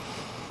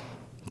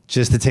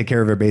just to take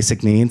care of her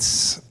basic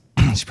needs.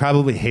 She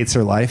probably hates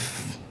her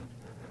life.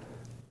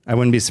 I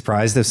wouldn't be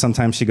surprised if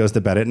sometimes she goes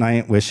to bed at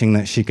night wishing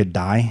that she could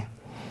die.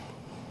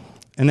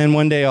 And then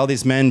one day all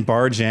these men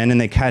barge in and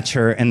they catch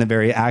her in the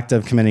very act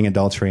of committing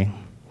adultery.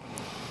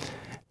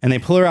 And they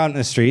pull her out in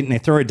the street and they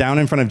throw her down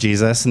in front of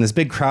Jesus, and this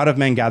big crowd of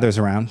men gathers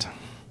around.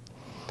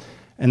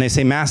 And they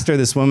say, "Master,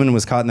 this woman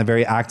was caught in the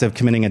very act of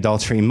committing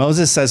adultery.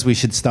 Moses says we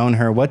should stone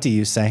her. What do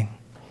you say?"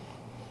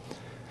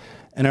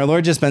 And our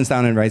Lord just bends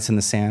down and writes in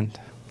the sand.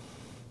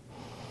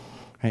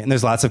 Right? And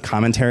there's lots of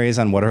commentaries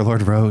on what our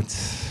Lord wrote.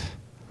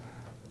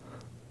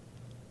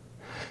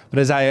 But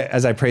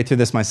as I pray through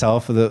this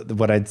myself,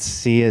 what I'd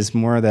see is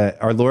more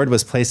that our Lord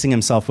was placing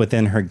himself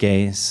within her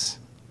gaze.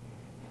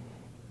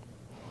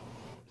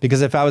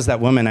 Because if I was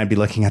that woman, I'd be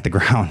looking at the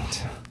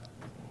ground,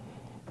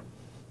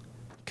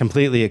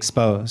 completely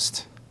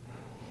exposed.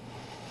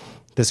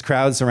 This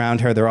crowd's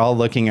around her. They're all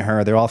looking at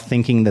her. They're all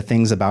thinking the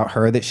things about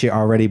her that she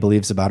already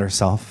believes about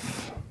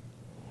herself.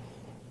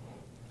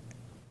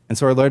 And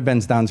so our Lord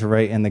bends down to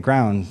write in the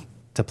ground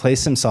to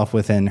place himself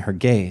within her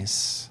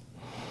gaze.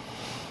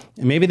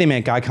 And maybe they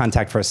make eye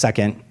contact for a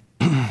second,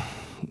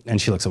 and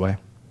she looks away.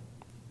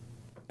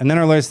 And then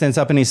our Lord stands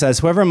up and he says,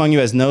 "Whoever among you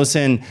has no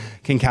sin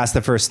can cast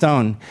the first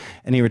stone."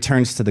 And he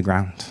returns to the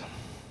ground.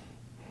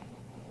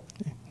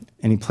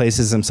 And he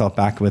places himself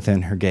back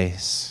within her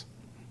gaze.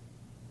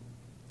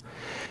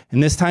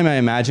 And this time I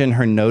imagine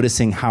her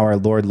noticing how our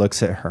Lord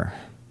looks at her.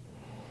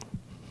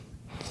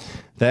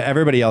 That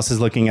everybody else is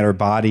looking at her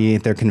body.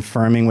 They're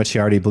confirming what she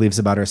already believes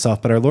about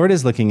herself. But our Lord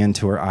is looking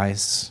into her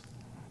eyes.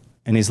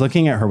 And he's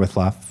looking at her with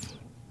love.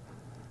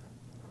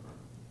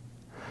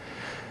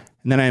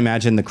 And then I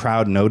imagine the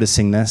crowd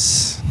noticing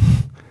this.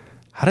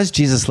 How does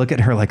Jesus look at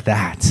her like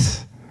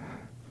that?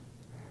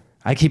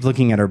 I keep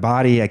looking at her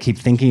body. I keep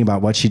thinking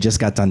about what she just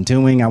got done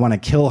doing. I want to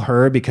kill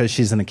her because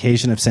she's an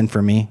occasion of sin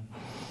for me.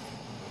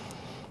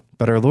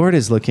 But our Lord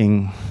is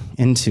looking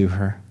into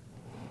her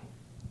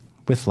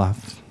with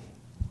love.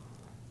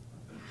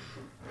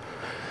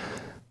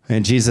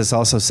 And Jesus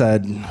also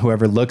said,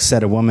 "Whoever looks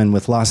at a woman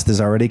with lust has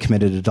already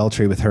committed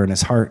adultery with her in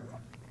his heart."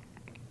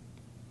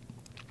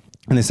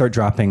 And they start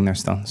dropping their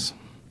stones.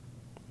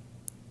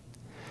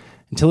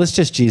 Until it's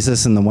just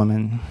Jesus and the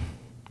woman.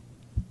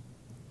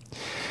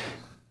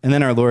 And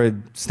then our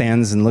Lord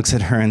stands and looks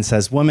at her and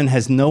says, "Woman,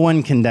 has no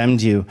one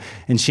condemned you?"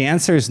 And she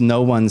answers,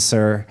 "No one,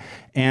 sir."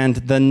 And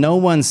the "no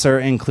one, sir"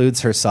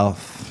 includes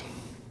herself.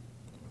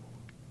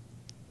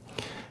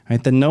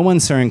 Right? The "no one,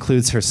 sir"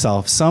 includes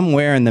herself.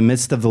 Somewhere in the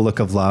midst of the look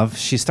of love,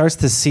 she starts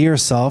to see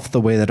herself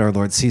the way that our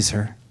Lord sees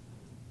her,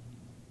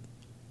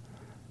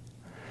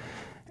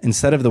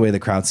 instead of the way the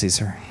crowd sees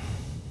her.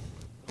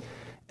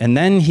 And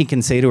then he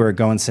can say to her,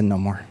 "Go and sin no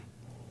more."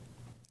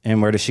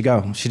 And where does she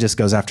go? She just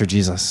goes after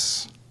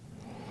Jesus.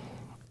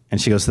 And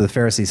she goes to the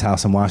Pharisee's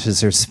house and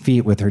washes her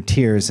feet with her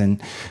tears.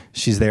 And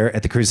she's there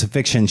at the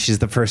crucifixion. She's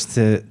the first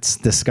to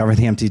discover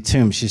the empty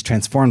tomb. She's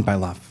transformed by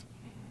love.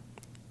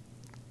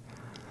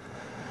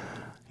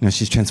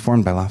 She's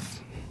transformed by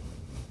love.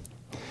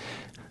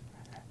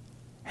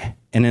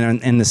 And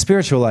in the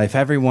spiritual life,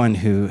 everyone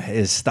who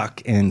is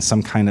stuck in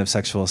some kind of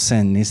sexual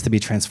sin needs to be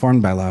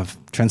transformed by love,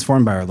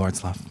 transformed by our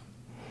Lord's love.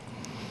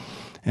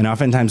 And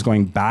oftentimes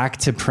going back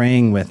to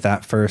praying with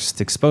that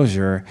first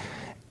exposure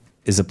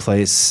is a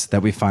place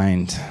that we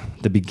find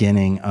the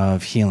beginning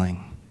of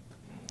healing.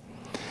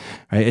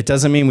 Right? It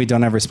doesn't mean we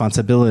don't have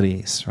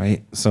responsibilities,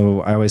 right?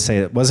 So I always say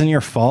it wasn't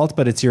your fault,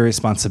 but it's your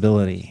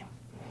responsibility.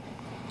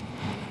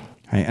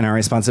 Right? And our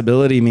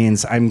responsibility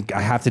means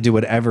I have to do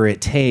whatever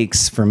it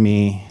takes for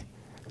me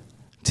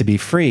to be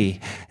free.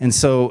 And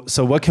so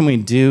what can we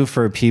do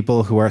for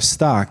people who are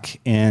stuck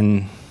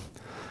in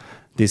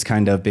these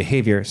kind of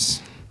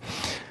behaviors?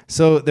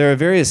 So there are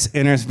various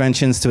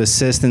interventions to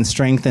assist and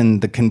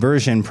strengthen the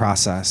conversion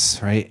process,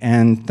 right?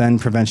 And then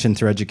prevention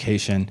through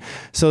education.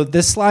 So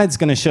this slide's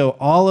going to show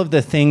all of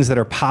the things that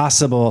are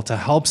possible to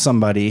help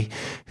somebody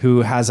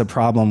who has a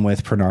problem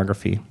with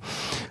pornography.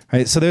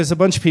 Right, so there's a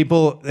bunch of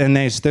people, and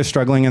they're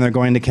struggling, and they're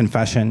going to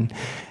confession.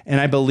 And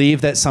I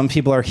believe that some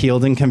people are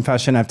healed in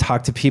confession. I've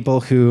talked to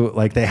people who,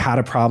 like, they had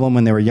a problem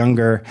when they were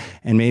younger,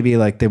 and maybe,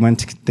 like, they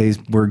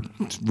were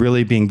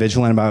really being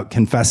vigilant about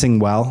confessing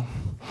well.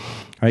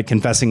 Right,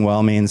 confessing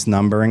well means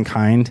number and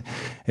kind.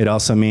 It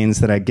also means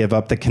that I give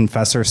up the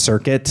confessor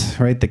circuit.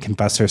 Right, the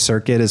confessor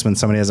circuit is when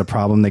somebody has a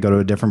problem, they go to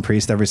a different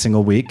priest every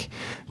single week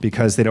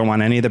because they don't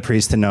want any of the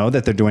priests to know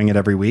that they're doing it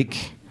every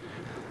week.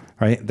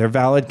 Right? They're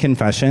valid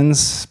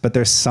confessions, but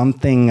there's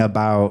something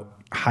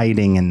about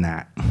hiding in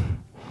that.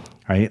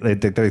 Right?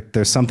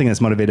 There's something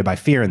that's motivated by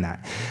fear in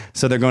that.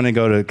 So they're going to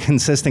go to a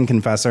consistent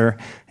confessor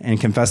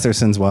and confess their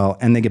sins well,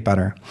 and they get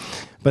better.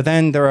 But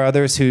then there are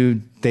others who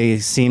they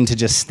seem to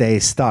just stay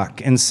stuck.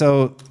 And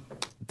so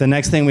the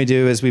next thing we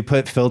do is we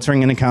put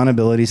filtering and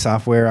accountability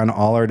software on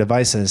all our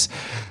devices.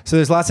 So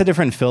there's lots of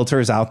different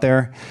filters out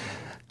there.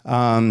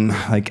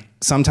 Like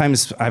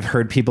sometimes I've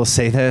heard people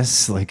say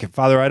this, like,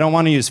 Father, I don't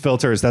want to use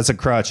filters. That's a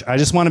crutch. I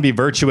just want to be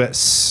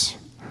virtuous.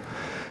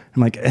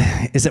 I'm like,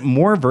 is it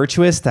more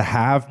virtuous to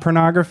have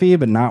pornography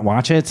but not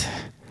watch it,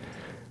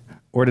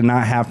 or to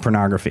not have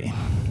pornography?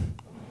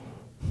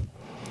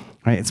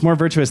 Right? It's more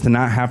virtuous to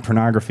not have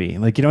pornography.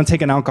 Like, you don't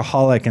take an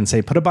alcoholic and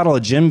say, put a bottle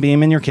of Jim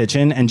Beam in your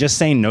kitchen and just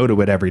say no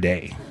to it every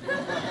day.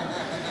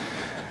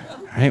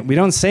 Right? We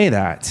don't say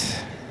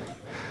that.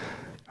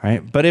 Right?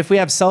 But if we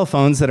have cell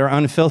phones that are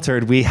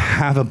unfiltered, we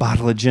have a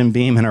bottle of Jim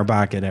Beam in our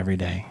pocket every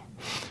day.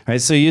 Right?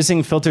 So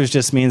using filters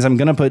just means I'm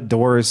going to put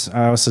doors.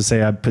 I also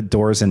say I put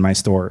doors in my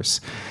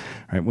stores.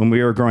 Right? When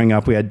we were growing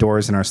up, we had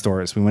doors in our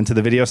stores. We went to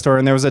the video store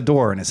and there was a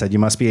door and it said, you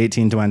must be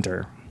 18 to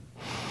enter.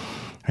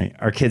 Right?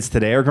 Our kids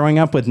today are growing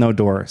up with no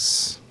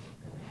doors.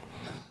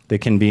 They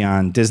can be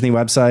on Disney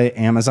website,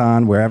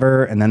 Amazon,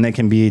 wherever, and then they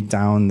can be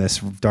down this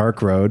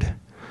dark road,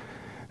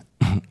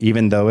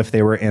 even though if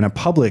they were in a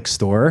public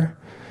store,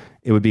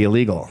 it would be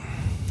illegal.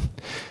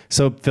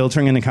 So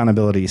filtering and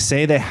accountability.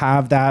 Say they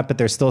have that, but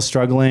they're still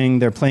struggling.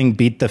 They're playing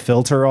Beat the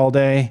Filter all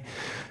day.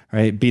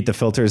 Right? Beat the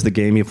Filter is the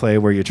game you play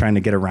where you're trying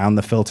to get around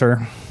the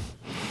filter.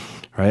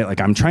 Right?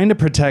 Like, I'm trying to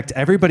protect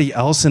everybody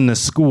else in the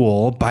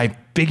school by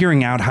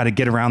figuring out how to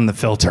get around the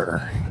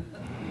filter.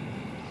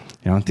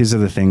 You know, these are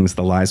the things,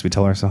 the lies we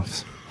tell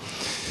ourselves.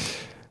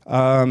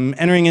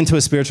 Entering into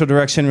a spiritual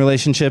direction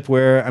relationship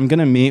where I'm going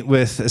to meet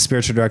with a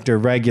spiritual director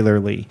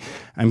regularly.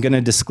 I'm going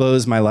to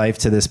disclose my life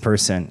to this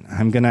person.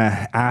 I'm going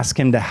to ask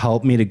him to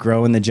help me to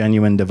grow in the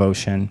genuine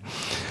devotion,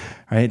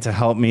 right? To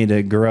help me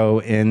to grow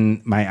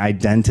in my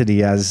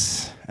identity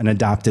as an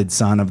adopted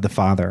son of the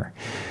Father.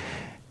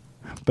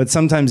 But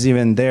sometimes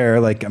even there,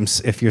 like,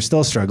 if you're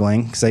still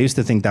struggling, because I used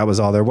to think that was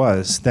all there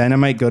was, then I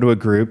might go to a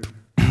group.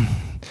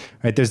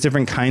 Right? There's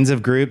different kinds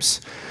of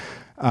groups.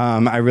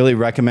 I really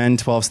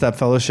recommend 12-step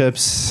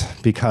fellowships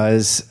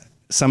because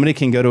somebody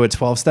can go to a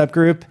 12-step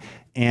group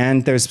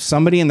and there's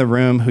somebody in the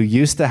room who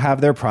used to have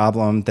their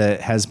problem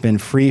that has been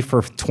free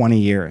for 20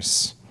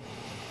 years.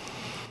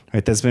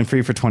 Right? That's been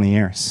free for 20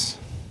 years.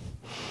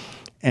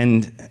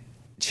 And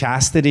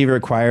chastity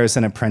requires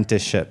an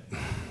apprenticeship.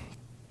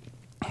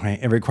 Right?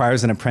 It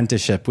requires an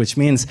apprenticeship, which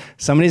means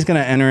somebody's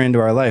going to enter into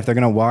our life. They're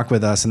going to walk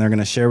with us, and they're going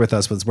to share with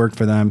us what's worked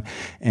for them,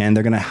 and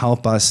they're going to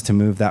help us to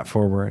move that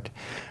forward.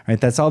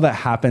 Right? That's all that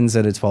happens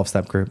at a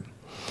 12-step group.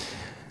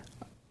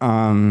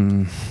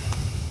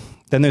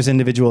 Then there's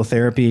individual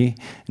therapy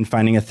and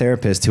finding a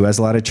therapist who has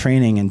a lot of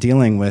training in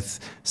dealing with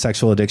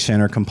sexual addiction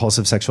or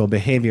compulsive sexual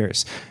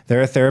behaviors. There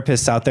are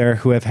therapists out there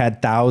who have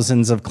had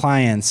thousands of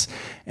clients,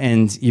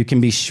 and you can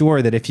be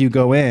sure that if you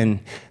go in,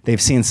 they've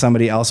seen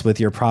somebody else with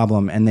your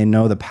problem and they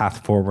know the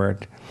path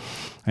forward.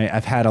 Right?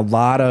 I've had a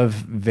lot of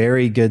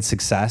very good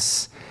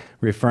success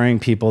referring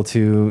people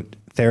to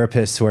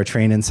therapists who are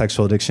trained in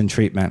sexual addiction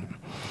treatment.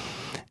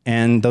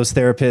 And those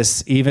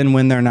therapists, even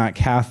when they're not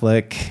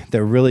Catholic,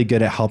 they're really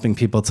good at helping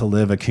people to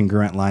live a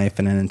congruent life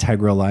and an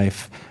integral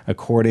life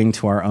according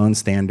to our own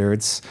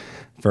standards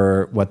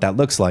for what that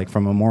looks like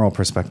from a moral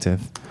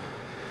perspective.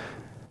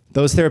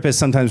 Those therapists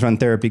sometimes run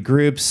therapy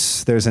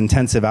groups. There's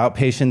intensive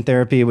outpatient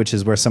therapy, which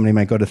is where somebody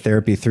might go to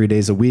therapy 3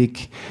 days a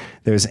week.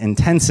 There's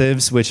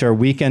intensives, which are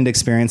weekend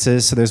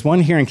experiences. So there's one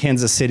here in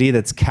Kansas City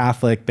that's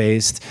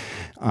Catholic-based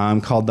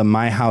called the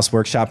My House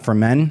Workshop for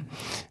Men.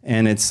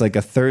 And it's like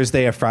a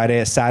Thursday, a Friday,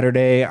 a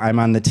Saturday. I'm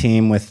on the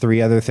team with 3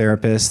 other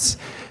therapists.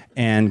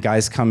 And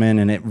guys come in,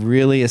 and it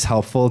really is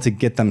helpful to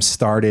get them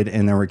started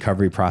in their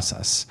recovery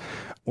process.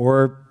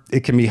 Or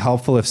it can be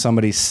helpful if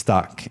somebody's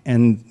stuck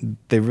and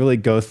they really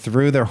go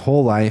through their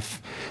whole life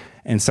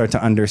and start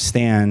to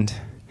understand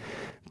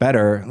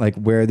better, like,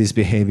 where these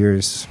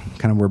behaviors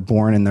kind of were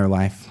born in their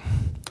life.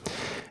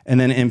 And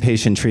then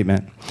inpatient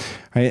treatment,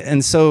 right?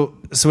 And so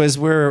as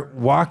we're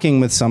walking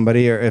with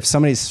somebody, or if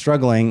somebody's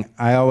struggling,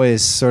 I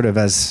always sort of,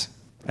 as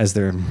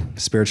their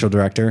spiritual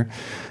director,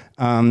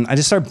 I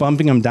just start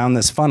bumping them down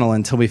this funnel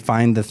until we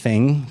find the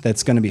thing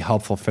that's going to be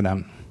helpful for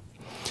them.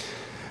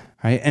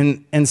 Right?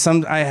 And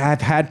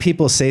I've had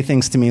people say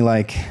things to me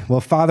like,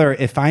 well, Father,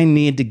 if I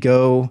need to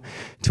go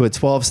to a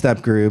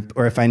 12-step group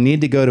or if I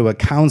need to go to a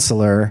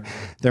counselor,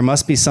 there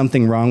must be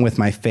something wrong with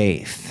my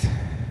faith.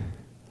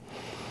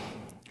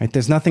 Right?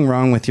 There's nothing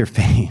wrong with your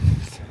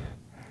faith.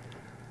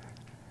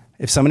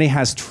 If somebody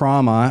has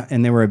trauma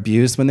and they were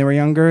abused when they were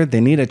younger,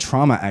 they need a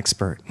trauma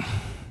expert.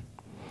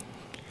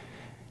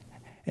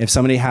 If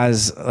somebody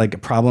has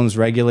like problems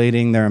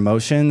regulating their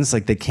emotions,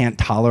 like they can't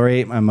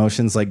tolerate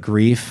emotions like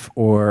grief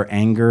or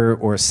anger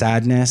or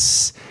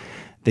sadness,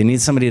 they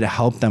need somebody to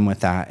help them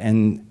with that.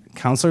 And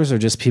counselors are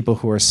just people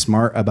who are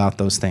smart about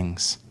those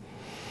things,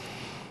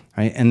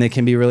 right? And they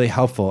can be really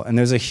helpful. And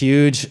there's a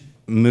huge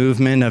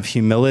movement of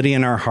humility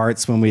in our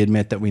hearts when we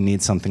admit that we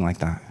need something like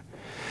that.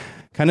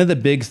 Kind of the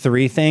big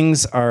three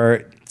things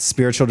are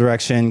spiritual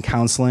direction,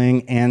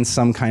 counseling, and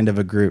some kind of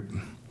a group.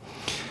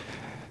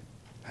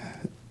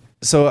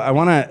 So I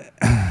want to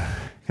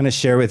kind of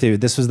share with you,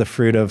 this was the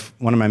fruit of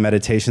one of my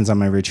meditations on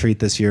my retreat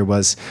this year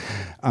was,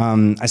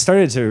 I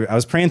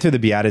was praying through the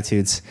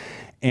Beatitudes,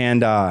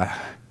 and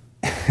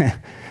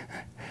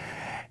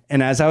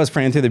and as I was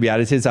praying through the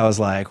Beatitudes, I was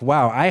like,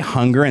 wow, I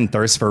hunger and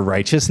thirst for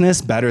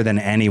righteousness better than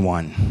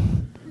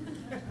anyone.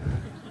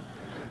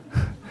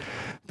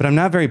 But I'm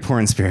not very poor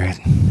in spirit.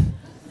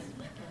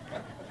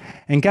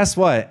 And guess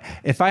what?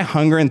 If I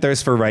hunger and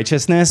thirst for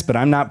righteousness, but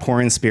I'm not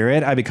poor in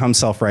spirit, I become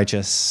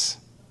self-righteous.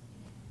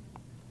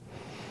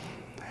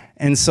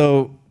 And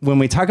so when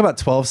we talk about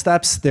 12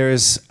 steps,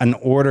 there's an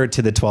order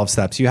to the 12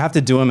 steps. You have to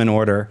do them in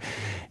order.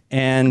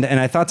 And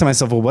I thought to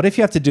myself, well, what if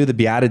you have to do the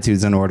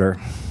Beatitudes in order?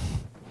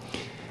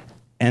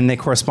 And they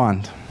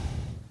correspond.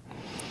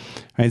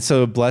 Right?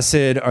 So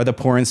blessed are the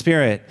poor in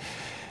spirit.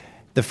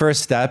 The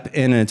first step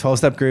in a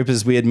 12-step group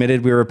is we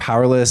admitted we were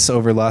powerless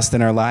over lust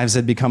and our lives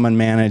had become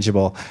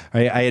unmanageable.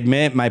 Right? I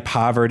admit my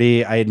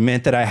poverty. I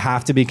admit that I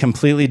have to be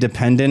completely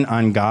dependent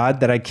on God,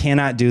 that I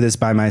cannot do this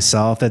by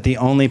myself, that the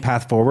only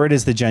path forward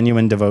is the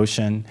genuine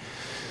devotion.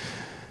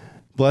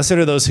 Blessed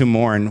are those who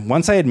mourn.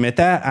 Once I admit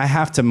that, I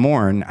have to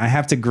mourn. I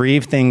have to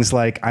grieve things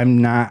like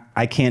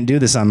I can't do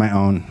this on my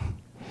own.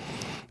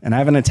 And I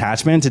have an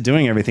attachment to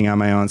doing everything on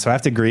my own. So I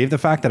have to grieve the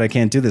fact that I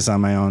can't do this on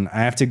my own.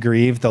 I have to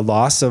grieve the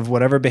loss of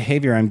whatever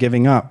behavior I'm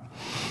giving up.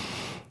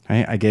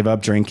 Right? I gave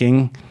up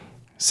drinking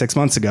 6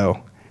 months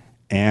ago.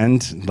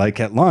 And like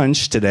at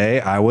lunch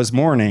today, I was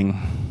mourning.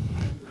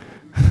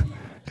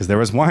 Because there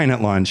was wine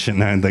at lunch.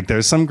 And then, like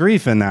there's some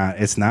grief in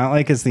that. It's not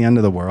like it's the end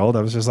of the world.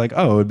 I was just like,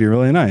 oh, it would be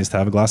really nice to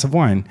have a glass of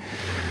wine.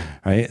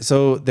 Right?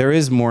 So there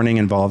is mourning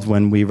involved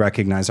when we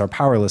recognize our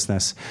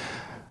powerlessness.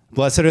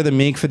 Blessed are the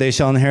meek, for they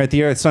shall inherit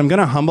the earth. So I'm going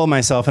to humble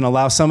myself and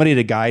allow somebody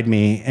to guide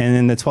me. And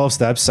in the 12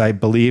 steps, I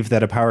believe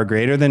that a power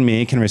greater than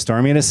me can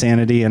restore me to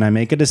sanity, and I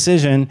make a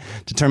decision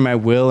to turn my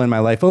will and my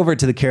life over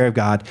to the care of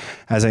God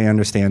as I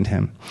understand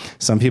him.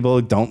 Some people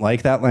don't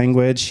like that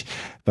language,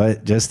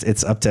 but just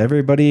it's up to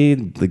everybody.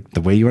 The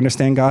way you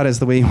understand God is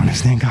the way you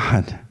understand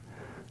God.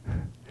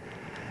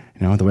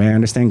 You know, the way I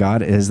understand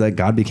God is that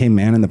God became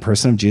man in the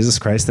person of Jesus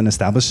Christ and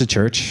established a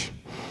church.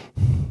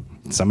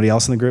 Somebody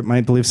else in the group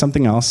might believe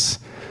something else.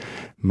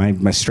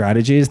 My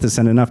strategy is to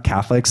send enough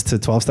Catholics to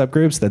 12-step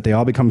groups that they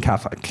all become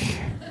Catholic.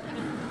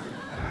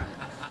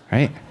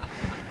 Right?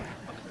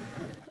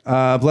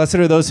 Blessed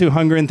are those who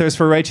hunger and thirst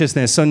for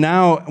righteousness. So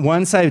now,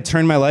 once I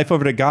turn my life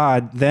over to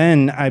God,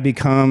 then I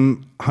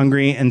become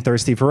hungry and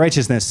thirsty for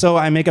righteousness. So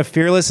I make a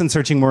fearless and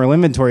searching moral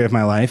inventory of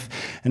my life,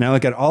 and I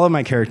look at all of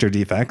my character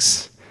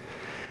defects,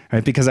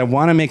 right? Because I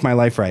want to make my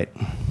life right.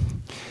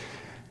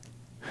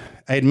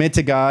 I admit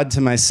to God, to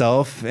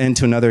myself, and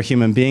to another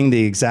human being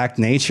the exact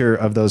nature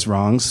of those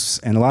wrongs,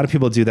 and a lot of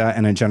people do that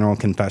in a general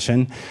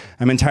confession.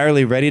 I'm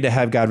entirely ready to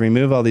have God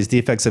remove all these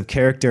defects of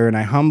character, and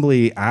I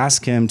humbly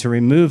ask him to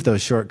remove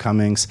those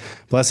shortcomings.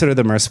 Blessed are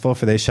the merciful,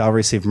 for they shall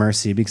receive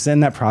mercy, because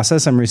in that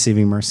process, I'm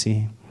receiving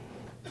mercy.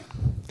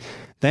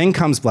 Then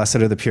comes blessed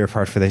are the pure of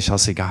heart, for they shall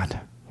see God.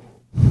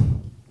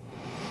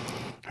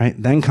 Right?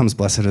 Then comes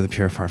blessed are the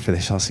pure of heart, for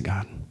they shall see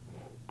God.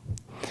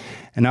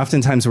 And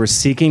oftentimes we're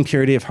seeking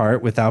purity of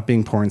heart without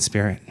being poor in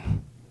spirit.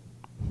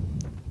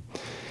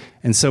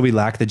 And so we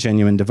lack the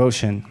genuine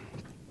devotion.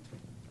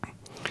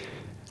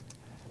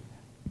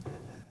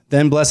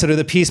 Then blessed are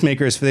the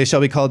peacemakers, for they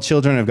shall be called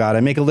children of God.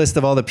 I make a list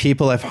of all the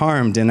people I've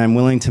harmed, and I'm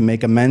willing to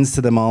make amends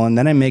to them all. And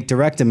then I make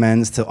direct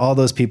amends to all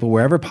those people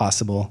wherever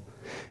possible,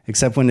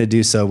 except when to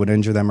do so would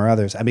injure them or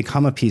others. I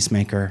become a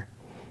peacemaker.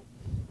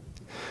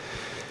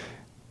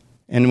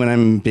 And when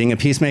I'm being a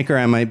peacemaker,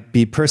 I might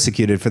be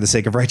persecuted for the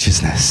sake of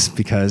righteousness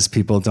because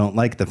people don't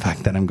like the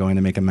fact that I'm going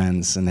to make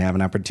amends and they have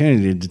an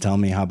opportunity to tell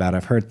me how bad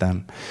I've hurt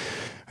them.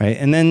 Right?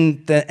 And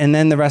then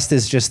the rest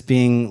is just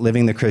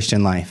living the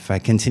Christian life. I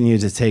continue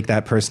to take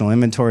that personal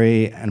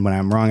inventory, and when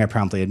I'm wrong, I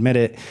promptly admit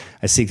it.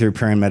 I seek through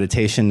prayer and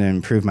meditation to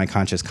improve my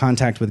conscious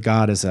contact with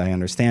God as I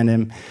understand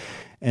him.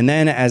 And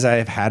then as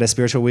I've had a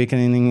spiritual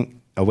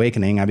awakening,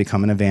 I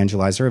become an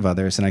evangelizer of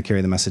others, and I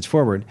carry the message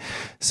forward.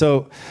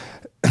 So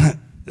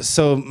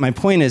my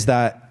point is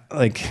that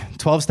like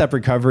 12-step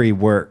recovery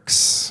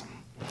works.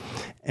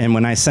 And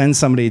when I send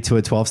somebody to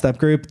a 12-step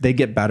group, they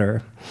get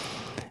better.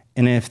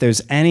 And if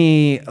there's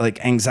any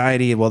like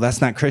anxiety, well,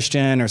 that's not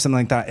Christian or something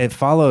like that, it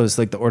follows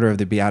like the order of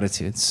the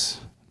Beatitudes.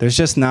 There's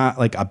just not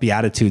like a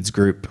Beatitudes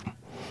group.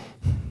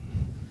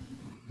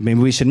 Maybe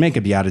we should make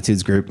a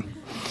Beatitudes group.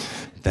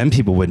 Then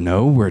people would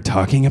know we're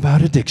talking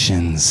about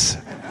addictions.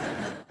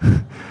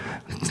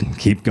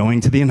 Keep going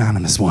to the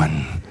anonymous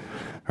one,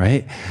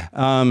 right?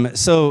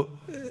 So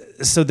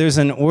there's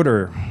an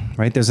order,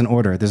 right? There's an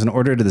order. There's an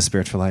order to the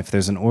spiritual life.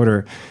 There's an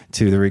order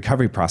to the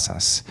recovery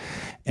process.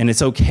 And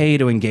it's okay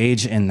to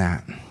engage in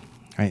that,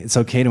 right? It's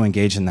okay to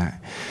engage in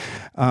that.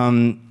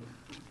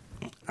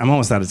 I'm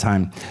almost out of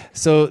time.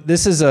 So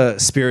this is a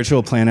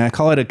spiritual plan. I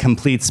call it a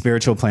complete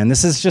spiritual plan.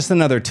 This is just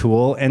another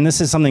tool, and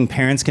this is something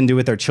parents can do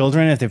with their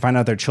children if they find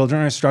out their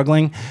children are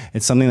struggling.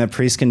 It's something that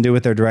priests can do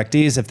with their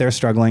directees if they're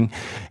struggling.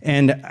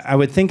 And I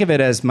would think of it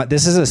as,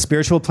 this is a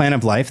spiritual plan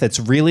of life that's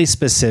really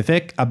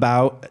specific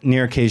about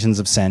near occasions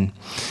of sin.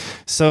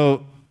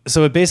 So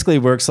it basically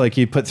works like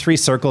you put 3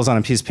 circles on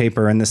a piece of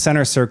paper. In the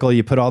center circle,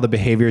 you put all the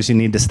behaviors you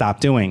need to stop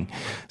doing.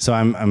 So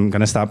I'm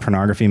going to stop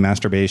pornography,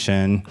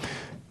 masturbation,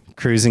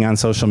 cruising on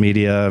social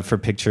media for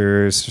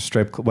pictures,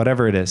 strip,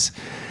 whatever it is.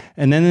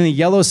 And then in the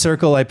yellow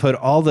circle, I put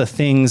all the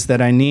things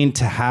that I need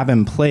to have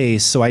in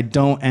place so I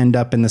don't end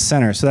up in the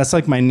center. So that's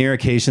like my near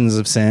occasions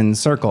of sin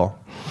circle.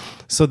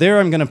 So there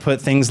I'm going to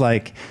put things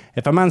like,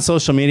 if I'm on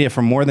social media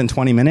for more than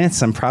 20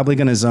 minutes, I'm probably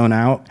going to zone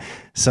out.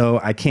 So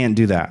I can't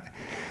do that.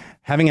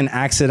 Having an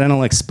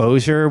accidental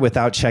exposure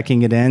without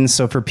checking it in.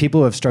 So for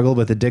people who have struggled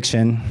with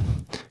addiction,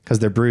 because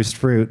they're bruised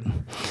fruit,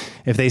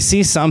 if they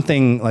see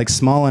something like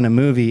small in a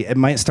movie, it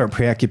might start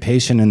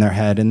preoccupation in their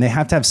head. And they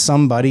have to have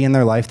somebody in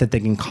their life that they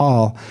can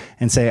call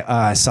and say,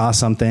 I saw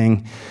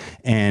something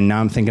and now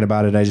I'm thinking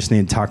about it. I just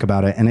need to talk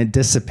about it. And it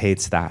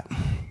dissipates that,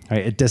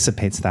 right? It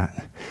dissipates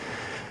that.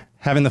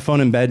 Having the phone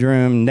in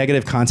bedroom,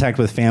 negative contact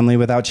with family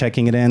without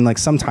checking it in. Like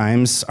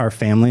sometimes our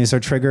families are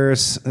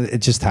triggers. It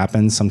just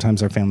happens.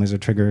 Sometimes our families are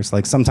triggers.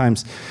 Like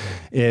sometimes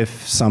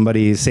if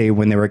somebody, say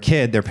when they were a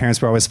kid, their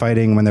parents were always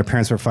fighting. When their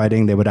parents were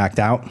fighting, they would act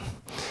out.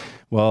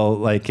 Well,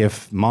 like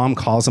if mom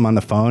calls him on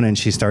the phone and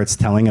she starts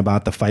telling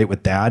about the fight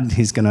with dad,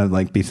 he's gonna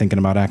like be thinking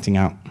about acting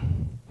out.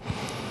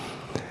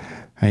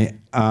 Right?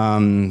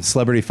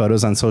 Celebrity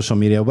photos on social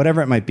media,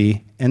 whatever it might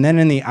be. And then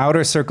in the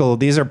outer circle,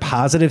 these are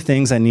positive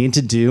things I need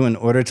to do in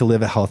order to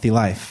live a healthy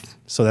life.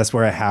 So that's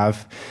where I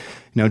have,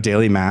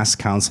 daily mass,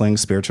 counseling,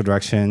 spiritual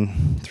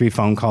direction, 3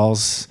 phone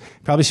calls.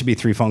 Probably should be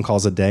 3 phone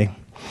calls a day.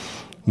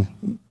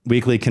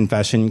 Weekly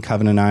confession,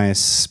 covenantized,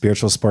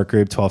 spiritual support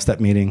group, 12-step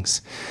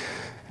meetings.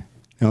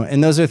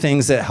 And those are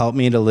things that help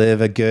me to live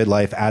a good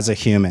life as a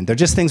human. They're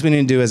just things we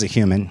need to do as a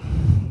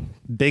human.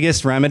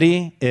 Biggest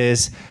remedy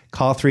is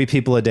call 3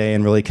 people a day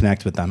and really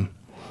connect with them.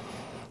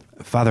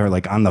 Father,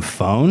 like on the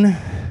phone?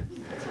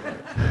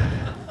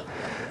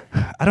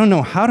 I don't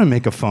know how to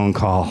make a phone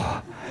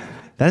call.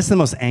 That is the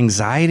most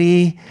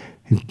anxiety,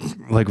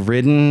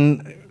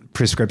 ridden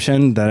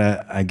prescription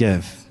that I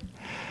give.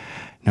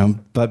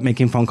 But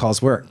making phone calls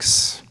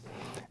works.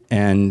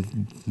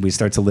 And we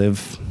start to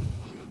live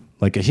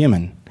like a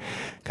human,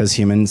 because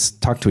humans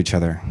talk to each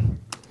other.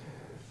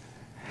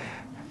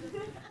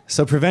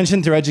 So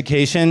prevention through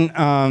education.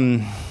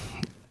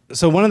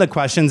 So one of the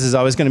questions is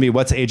always going to be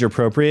what's age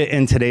appropriate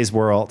in today's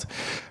world,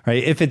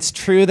 right? If it's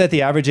true that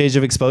the average age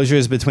of exposure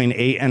is between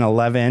 8 and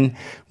 11,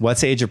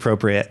 what's age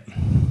appropriate?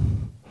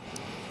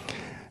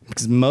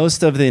 Because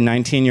most of the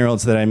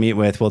 19-year-olds that I meet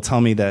with will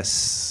tell me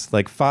this,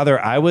 like, Father,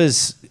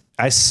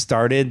 I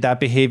started that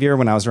behavior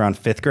when I was around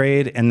 5th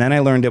grade, and then I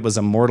learned it was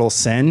a mortal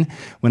sin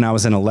when I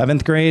was in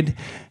 11th grade,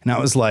 and I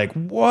was like,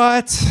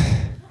 what?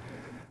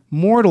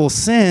 Mortal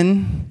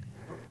sin?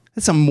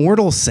 It's a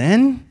mortal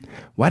sin?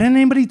 Why didn't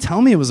anybody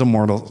tell me it was a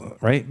mortal,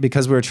 right?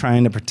 Because we were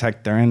trying to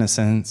protect their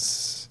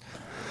innocence.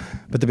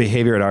 But the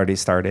behavior had already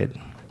started.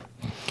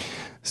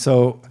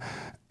 So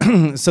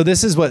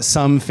this is what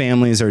some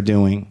families are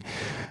doing,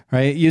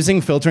 right? Using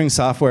filtering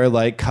software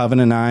like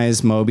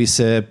Covenant-Eyes,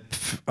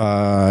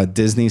 MobiSip,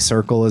 Disney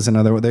Circle is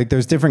another one.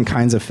 There's different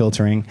kinds of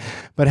filtering.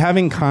 But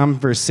having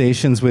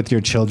conversations with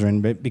your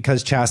children,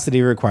 because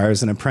chastity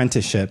requires an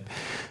apprenticeship.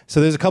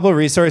 So there's a couple of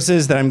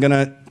resources that I'm going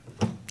to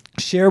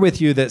share with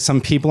you that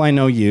some people I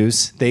know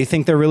use. They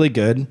think they're really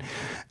good.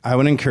 I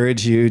would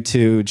encourage you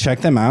to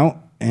check them out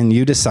and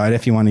you decide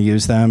if you want to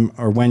use them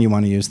or when you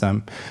want to use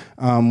them.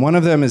 One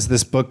of them is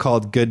this book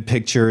called Good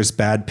Pictures,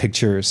 Bad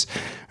Pictures.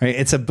 Right?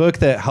 It's a book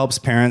that helps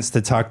parents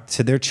to talk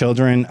to their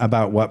children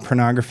about what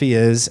pornography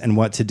is and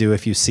what to do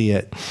if you see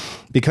it.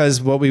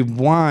 Because what we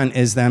want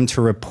is them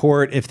to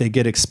report if they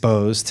get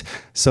exposed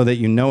so that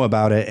you know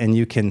about it and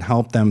you can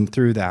help them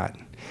through that.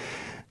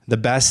 The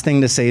best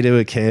thing to say to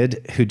a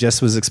kid who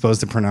just was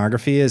exposed to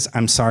pornography is,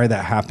 I'm sorry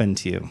that happened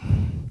to you,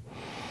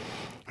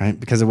 right?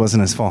 Because it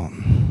wasn't his fault.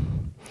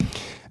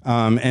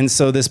 And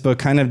so this book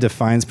kind of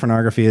defines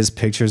pornography as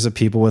pictures of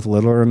people with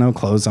little or no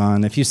clothes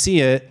on. If you see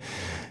it,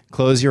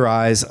 close your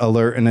eyes,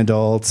 alert an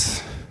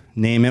adult,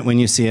 Name it when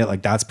you see it,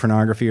 like that's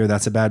pornography or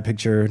that's a bad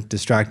picture.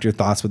 Distract your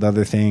thoughts with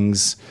other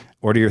things.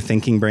 Order your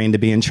thinking brain to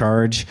be in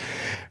charge,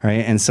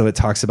 right? And so it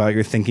talks about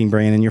your thinking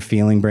brain and your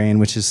feeling brain,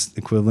 which is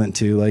equivalent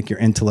to like your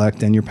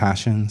intellect and your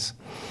passions,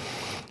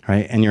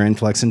 right? And your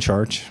intellect's in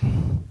charge.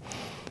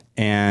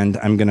 And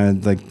I'm gonna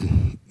like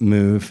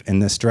move in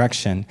this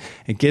direction.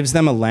 It gives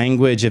them a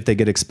language if they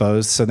get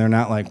exposed, so they're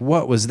not like,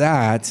 what was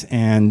that?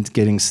 And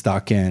getting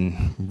stuck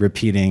in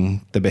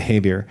repeating the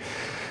behavior.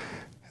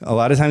 A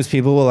lot of times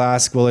people will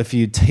ask, well, if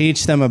you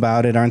teach them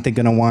about it, aren't they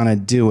gonna wanna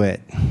do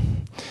it?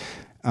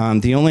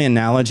 The only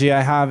analogy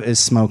I have is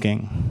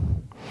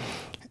smoking.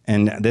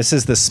 And this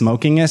is the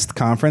smokingest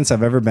conference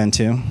I've ever been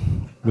to,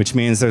 which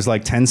means there's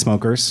like 10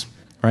 smokers,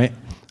 right?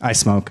 I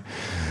smoke.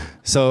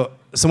 So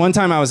one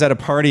time I was at a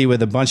party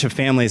with a bunch of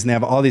families and they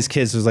have all these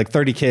kids. There was like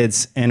 30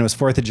 kids and it was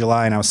 4th of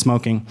July and I was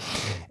smoking.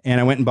 And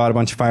I went and bought a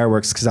bunch of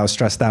fireworks because I was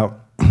stressed out.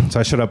 So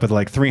I showed up with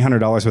like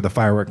 $300 worth of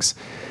fireworks.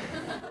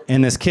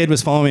 And this kid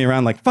was following me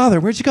around like, Father,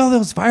 where'd you get all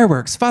those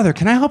fireworks? Father,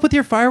 can I help with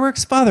your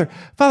fireworks? Father,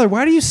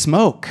 why do you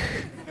smoke?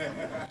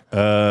 You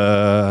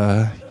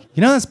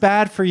know that's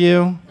bad for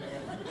you.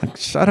 Like,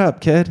 shut up,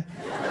 kid.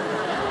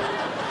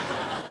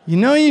 You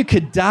know you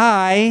could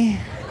die.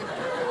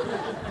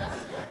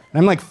 And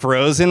I'm like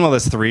frozen while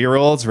this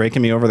 3-year-old's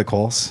raking me over the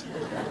coals.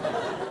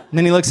 And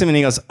then he looks at me and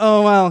he goes,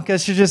 oh, well,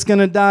 guess you're just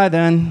gonna die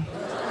then.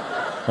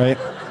 Right?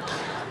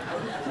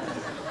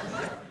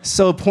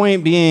 So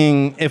point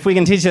being, if we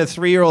can teach a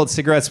 3-year-old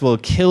cigarettes will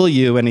kill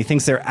you and he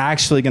thinks they're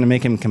actually gonna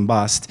make him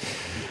combust,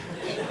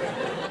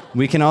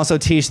 we can also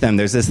teach them.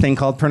 There's this thing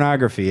called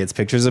pornography. It's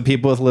pictures of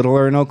people with little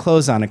or no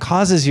clothes on. It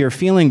causes your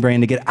feeling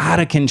brain to get out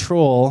of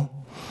control,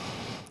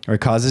 or it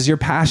causes your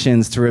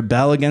passions to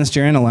rebel against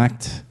your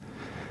intellect.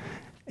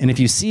 And if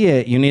you see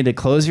it, you need to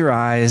close your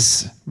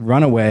eyes,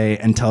 run away,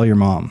 and tell your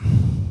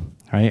mom,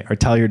 right? Or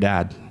tell your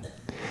dad,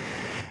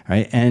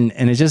 right? And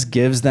it just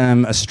gives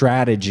them a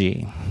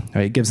strategy,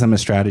 right? It gives them a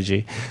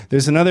strategy.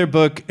 There's another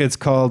book, it's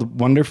called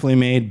Wonderfully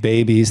Made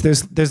Babies.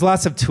 There's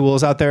lots of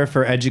tools out there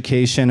for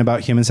education about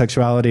human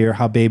sexuality or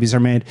how babies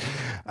are made.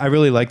 I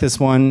really like this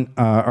one.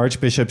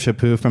 Archbishop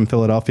Chaput from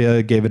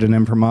Philadelphia gave it an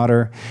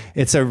imprimatur.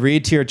 It's a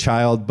read to your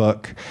child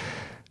book.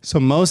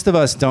 So most of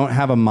us don't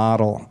have a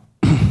model.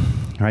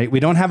 Right?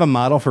 We don't have a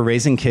model for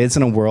raising kids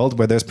in a world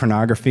where there's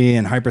pornography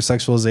and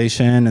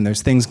hypersexualization and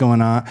there's things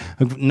going on.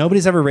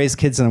 Nobody's ever raised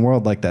kids in a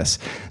world like this.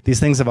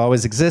 These things have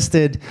always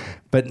existed,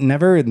 but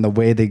never in the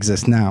way they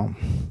exist now.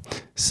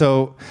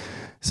 So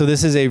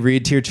this is a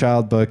read to your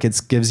child book. It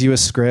gives you a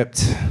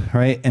script,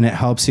 right? And it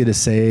helps you to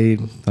say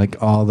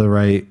like all the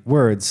right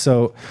words.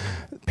 So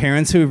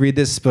parents who read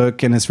this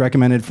book, and it's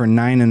recommended for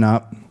 9 and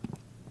up,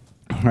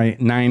 right?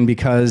 9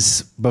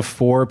 because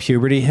before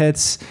puberty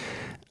hits,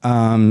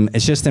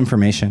 it's just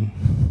information.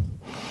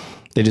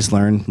 They just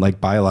learn, like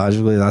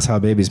biologically, that's how a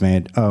baby's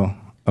made. Oh,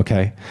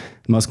 okay.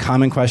 The most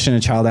common question a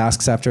child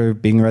asks after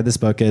being read this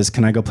book is,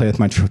 can I go play with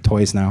my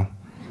toys now?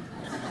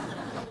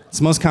 It's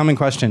the most common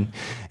question.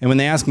 And when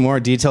they ask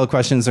more detailed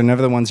questions, they're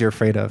never the ones you're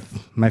afraid of.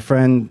 My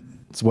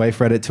friend's wife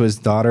read it to his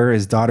daughter.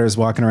 His daughter's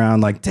walking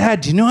around like,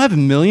 Dad, do you know I have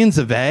millions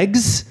of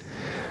eggs?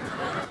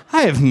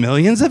 I have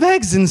millions of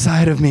eggs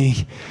inside of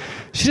me.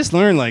 She just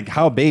learned like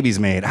how a baby's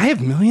made. I have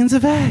millions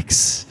of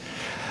eggs.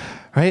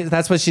 Right?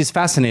 That's what she's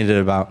fascinated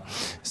about.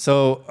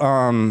 So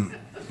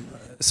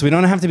we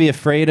don't have to be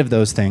afraid of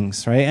those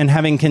things, right? And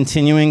having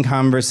continuing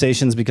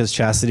conversations because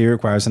chastity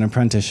requires an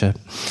apprenticeship,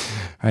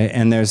 right?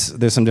 And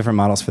there's some different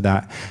models for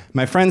that.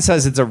 My friend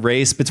says it's a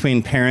race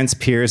between parents,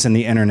 peers, and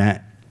the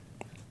internet.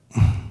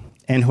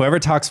 And whoever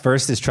talks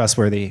first is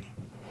trustworthy.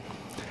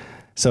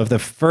 So if the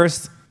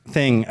first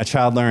thing a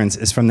child learns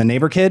is from the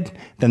neighbor kid,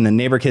 then the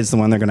neighbor kid's the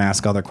one they're going to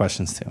ask all their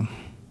questions to.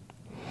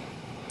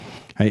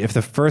 Right? If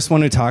the first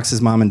one who talks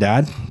is mom and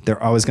dad,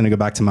 they're always going to go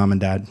back to mom and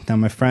dad. Now,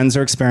 my friends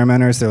are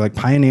experimenters. They're like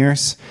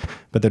pioneers,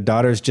 but their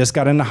daughters just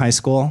got into high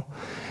school.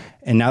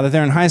 And now that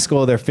they're in high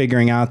school, they're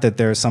figuring out that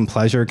there's some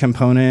pleasure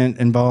component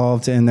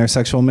involved in their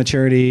sexual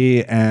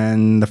maturity.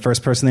 And the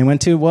first person they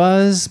went to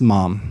was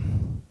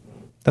mom.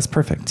 That's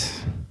perfect.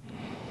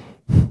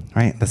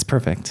 Right? That's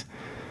perfect.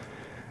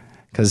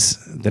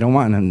 Because they don't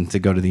want them to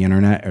go to the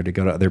internet or to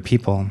go to other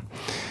people.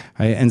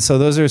 Right? And so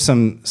those are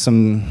some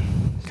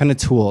kind of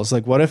tools.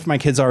 Like, what if my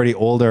kid's already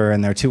older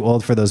and they're too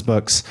old for those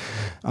books?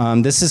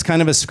 This is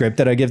kind of a script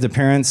that I give to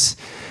parents.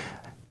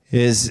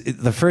 Is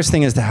the first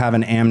thing is to have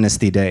an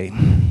amnesty day.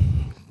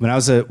 When I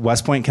was a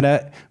West Point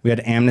cadet, we had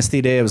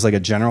amnesty day. It was like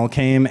a general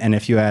came, and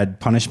if you had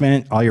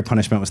punishment, all your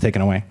punishment was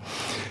taken away.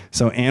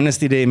 So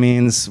amnesty day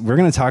means we're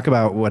going to talk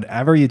about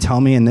whatever you tell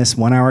me in this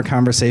 1-hour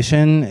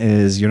conversation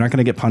is you're not going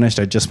to get punished.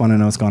 I just want to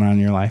know what's going on in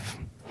your life.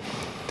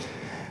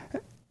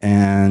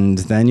 And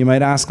then you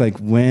might ask, like,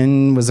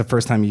 when was the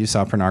first time you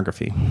saw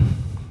pornography?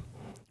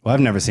 Well, I've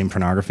never seen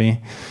pornography.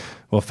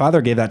 Well,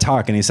 Father gave that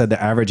talk, and he said the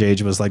average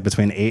age was like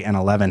between 8 and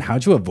 11.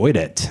 How'd you avoid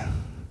it?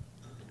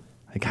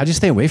 Like, how'd you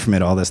stay away from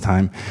it all this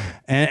time?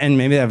 And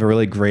maybe they have a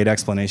really great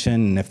explanation,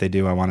 and if they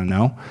do, I want to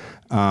know.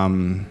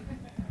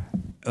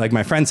 Like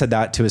my friend said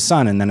that to his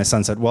son, and then his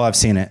son said, well, I've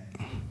seen it.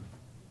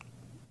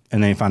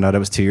 And they found out it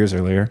was 2 years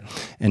earlier.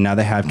 And now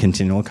they have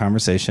continual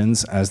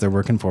conversations as they're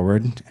working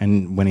forward.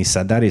 And when he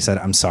said that, he said,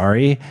 I'm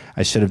sorry.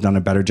 I should have done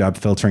a better job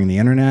filtering the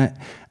internet.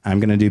 I'm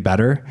going to do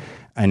better.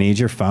 I need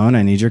your phone.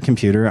 I need your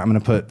computer. I'm going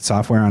to put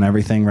software on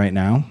everything right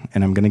now,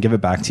 and I'm going to give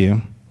it back to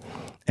you.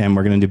 And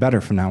we're going to do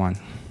better from now on.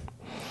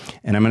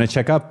 And I'm going to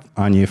check up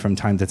on you from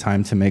time to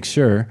time to make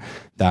sure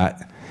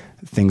that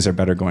things are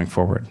better going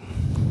forward.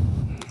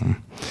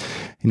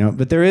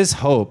 But there is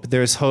hope.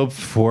 There's hope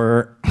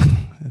for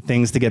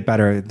things to get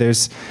better.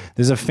 There's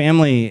a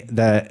family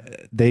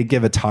that they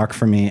give a talk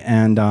for me,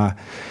 and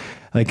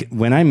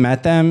when I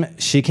met them,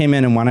 she came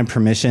in and wanted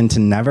permission to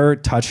never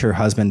touch her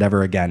husband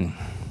ever again.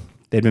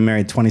 They'd been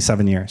married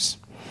 27 years,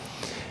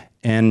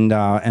 and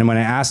when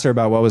I asked her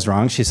about what was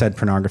wrong, she said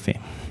pornography.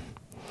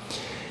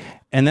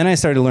 And then I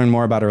started to learn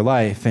more about her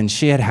life, and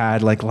she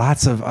had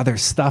lots of other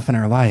stuff in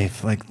her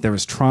life. There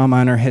was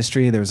trauma in her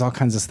history. There was all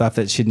kinds of stuff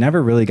that she'd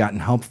never really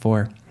gotten help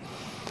for. And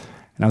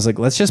I was like,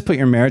 let's just put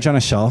your marriage on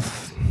a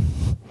shelf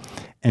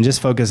and just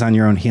focus on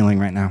your own healing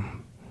right now.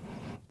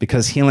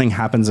 Because healing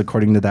happens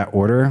according to that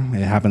order.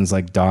 It happens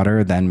like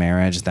daughter, then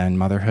marriage, then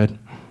motherhood,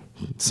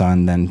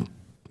 son, then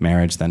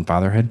marriage, then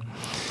fatherhood.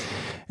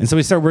 And so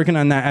we start working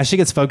on that. As she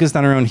gets focused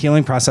on her own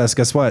healing process,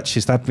 guess what? She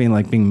stopped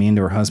being mean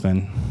to her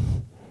husband.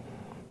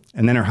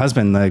 And then her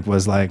husband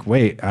was like,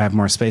 wait, I have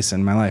more space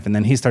in my life. And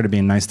then he started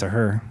being nice to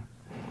her.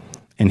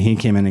 And he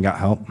came in and got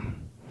help.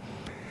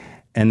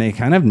 And they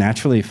kind of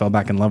naturally fell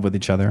back in love with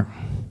each other.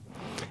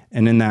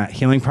 And in that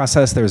healing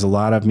process, there was a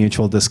lot of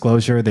mutual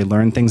disclosure. They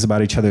learned things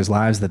about each other's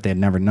lives that they had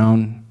never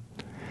known.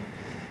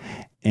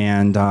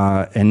 And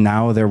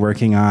now they're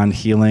working on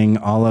healing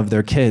all of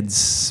their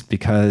kids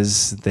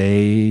because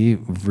they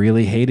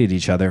really hated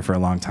each other for a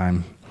long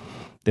time.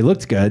 They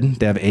looked good.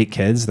 They have 8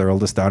 kids. Their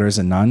oldest daughter's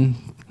a nun.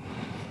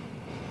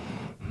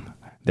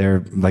 They're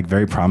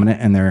very prominent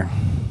in their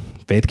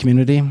faith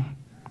community.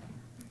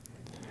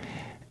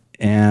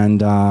 And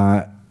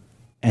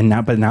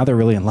now they're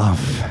really in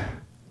love.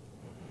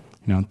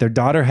 Their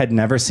daughter had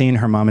never seen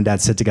her mom and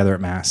dad sit together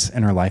at Mass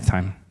in her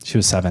lifetime. She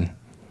was 7.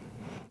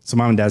 So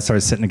mom and dad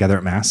started sitting together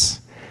at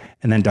Mass,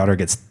 and then daughter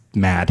gets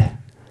mad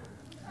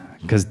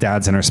because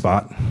dad's in her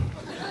spot.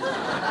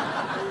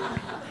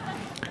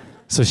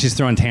 So she's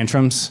throwing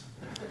tantrums.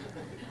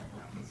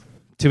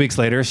 2 weeks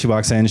later, she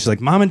walks in, she's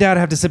like, Mom and Dad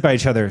have to sit by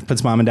each other.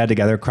 Puts mom and dad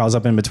together, crawls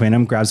up in between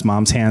them, grabs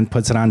mom's hand,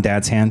 puts it on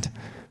dad's hand,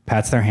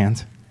 pats their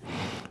hand.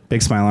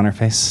 Big smile on her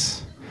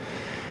face.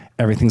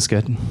 Everything's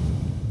good.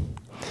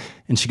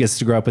 And she gets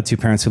to grow up with 2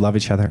 parents who love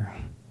each other.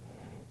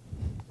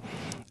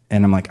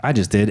 And I'm like, I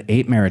just did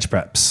 8 marriage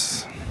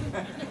preps.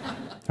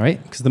 All right?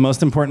 Because the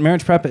most important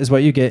marriage prep is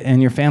what you get in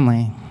your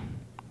family.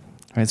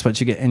 Right? It's what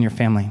you get in your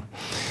family.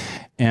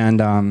 And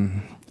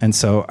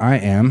so I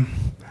am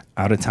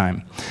out of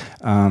time.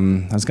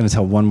 I was going to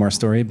tell one more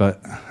story, but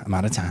I'm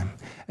out of time.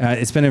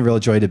 It's been a real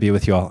joy to be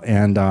with you all.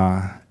 And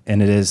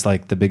it is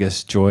the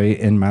biggest joy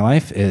in my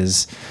life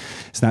is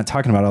it's not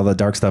talking about all the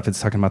dark stuff.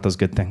 It's talking about those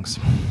good things,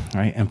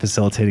 right? And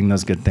facilitating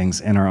those good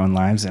things in our own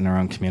lives, in our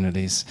own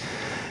communities,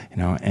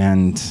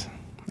 and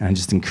I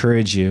just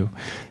encourage you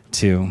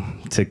to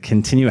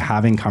continue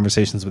having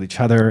conversations with each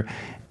other,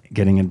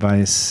 getting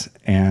advice,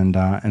 and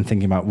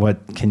thinking about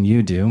what can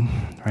you do,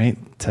 right,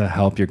 to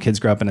help your kids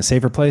grow up in a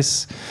safer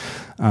place,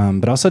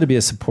 but also to be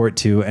a support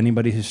to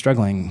anybody who's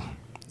struggling.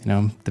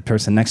 The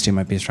person next to you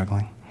might be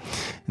struggling.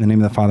 In the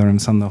name of the Father, and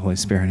the Son, and the Holy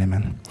Spirit,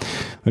 amen.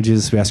 Lord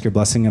Jesus, we ask your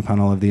blessing upon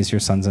all of these, your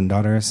sons and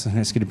daughters, and I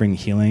ask you to bring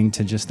healing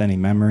to just any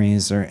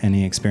memories or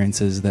any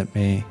experiences that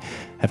may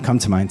have come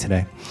to mind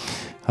today.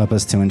 Help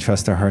us to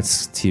entrust our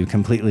hearts to you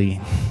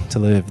completely, to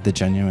live the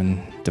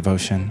genuine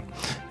devotion.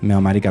 May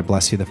Almighty God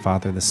bless you, the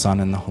Father, the Son,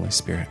 and the Holy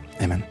Spirit.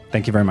 Amen.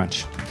 Thank you very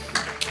much.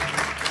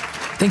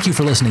 Thank you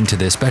for listening to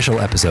this special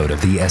episode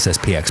of the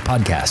SSPX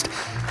podcast.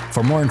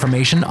 For more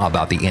information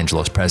about the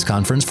Angelus Press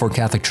Conference for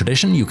Catholic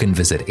Tradition, you can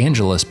visit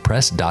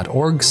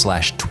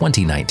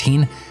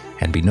angeluspress.org/2019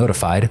 and be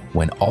notified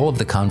when all of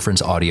the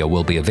conference audio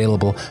will be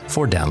available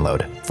for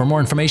download. For more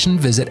information,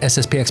 visit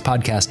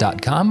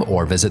sspxpodcast.com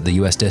or visit the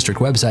U.S.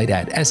 District website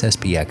at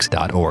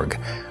sspx.org.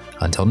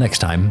 Until next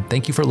time,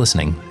 thank you for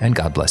listening, and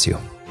God bless you.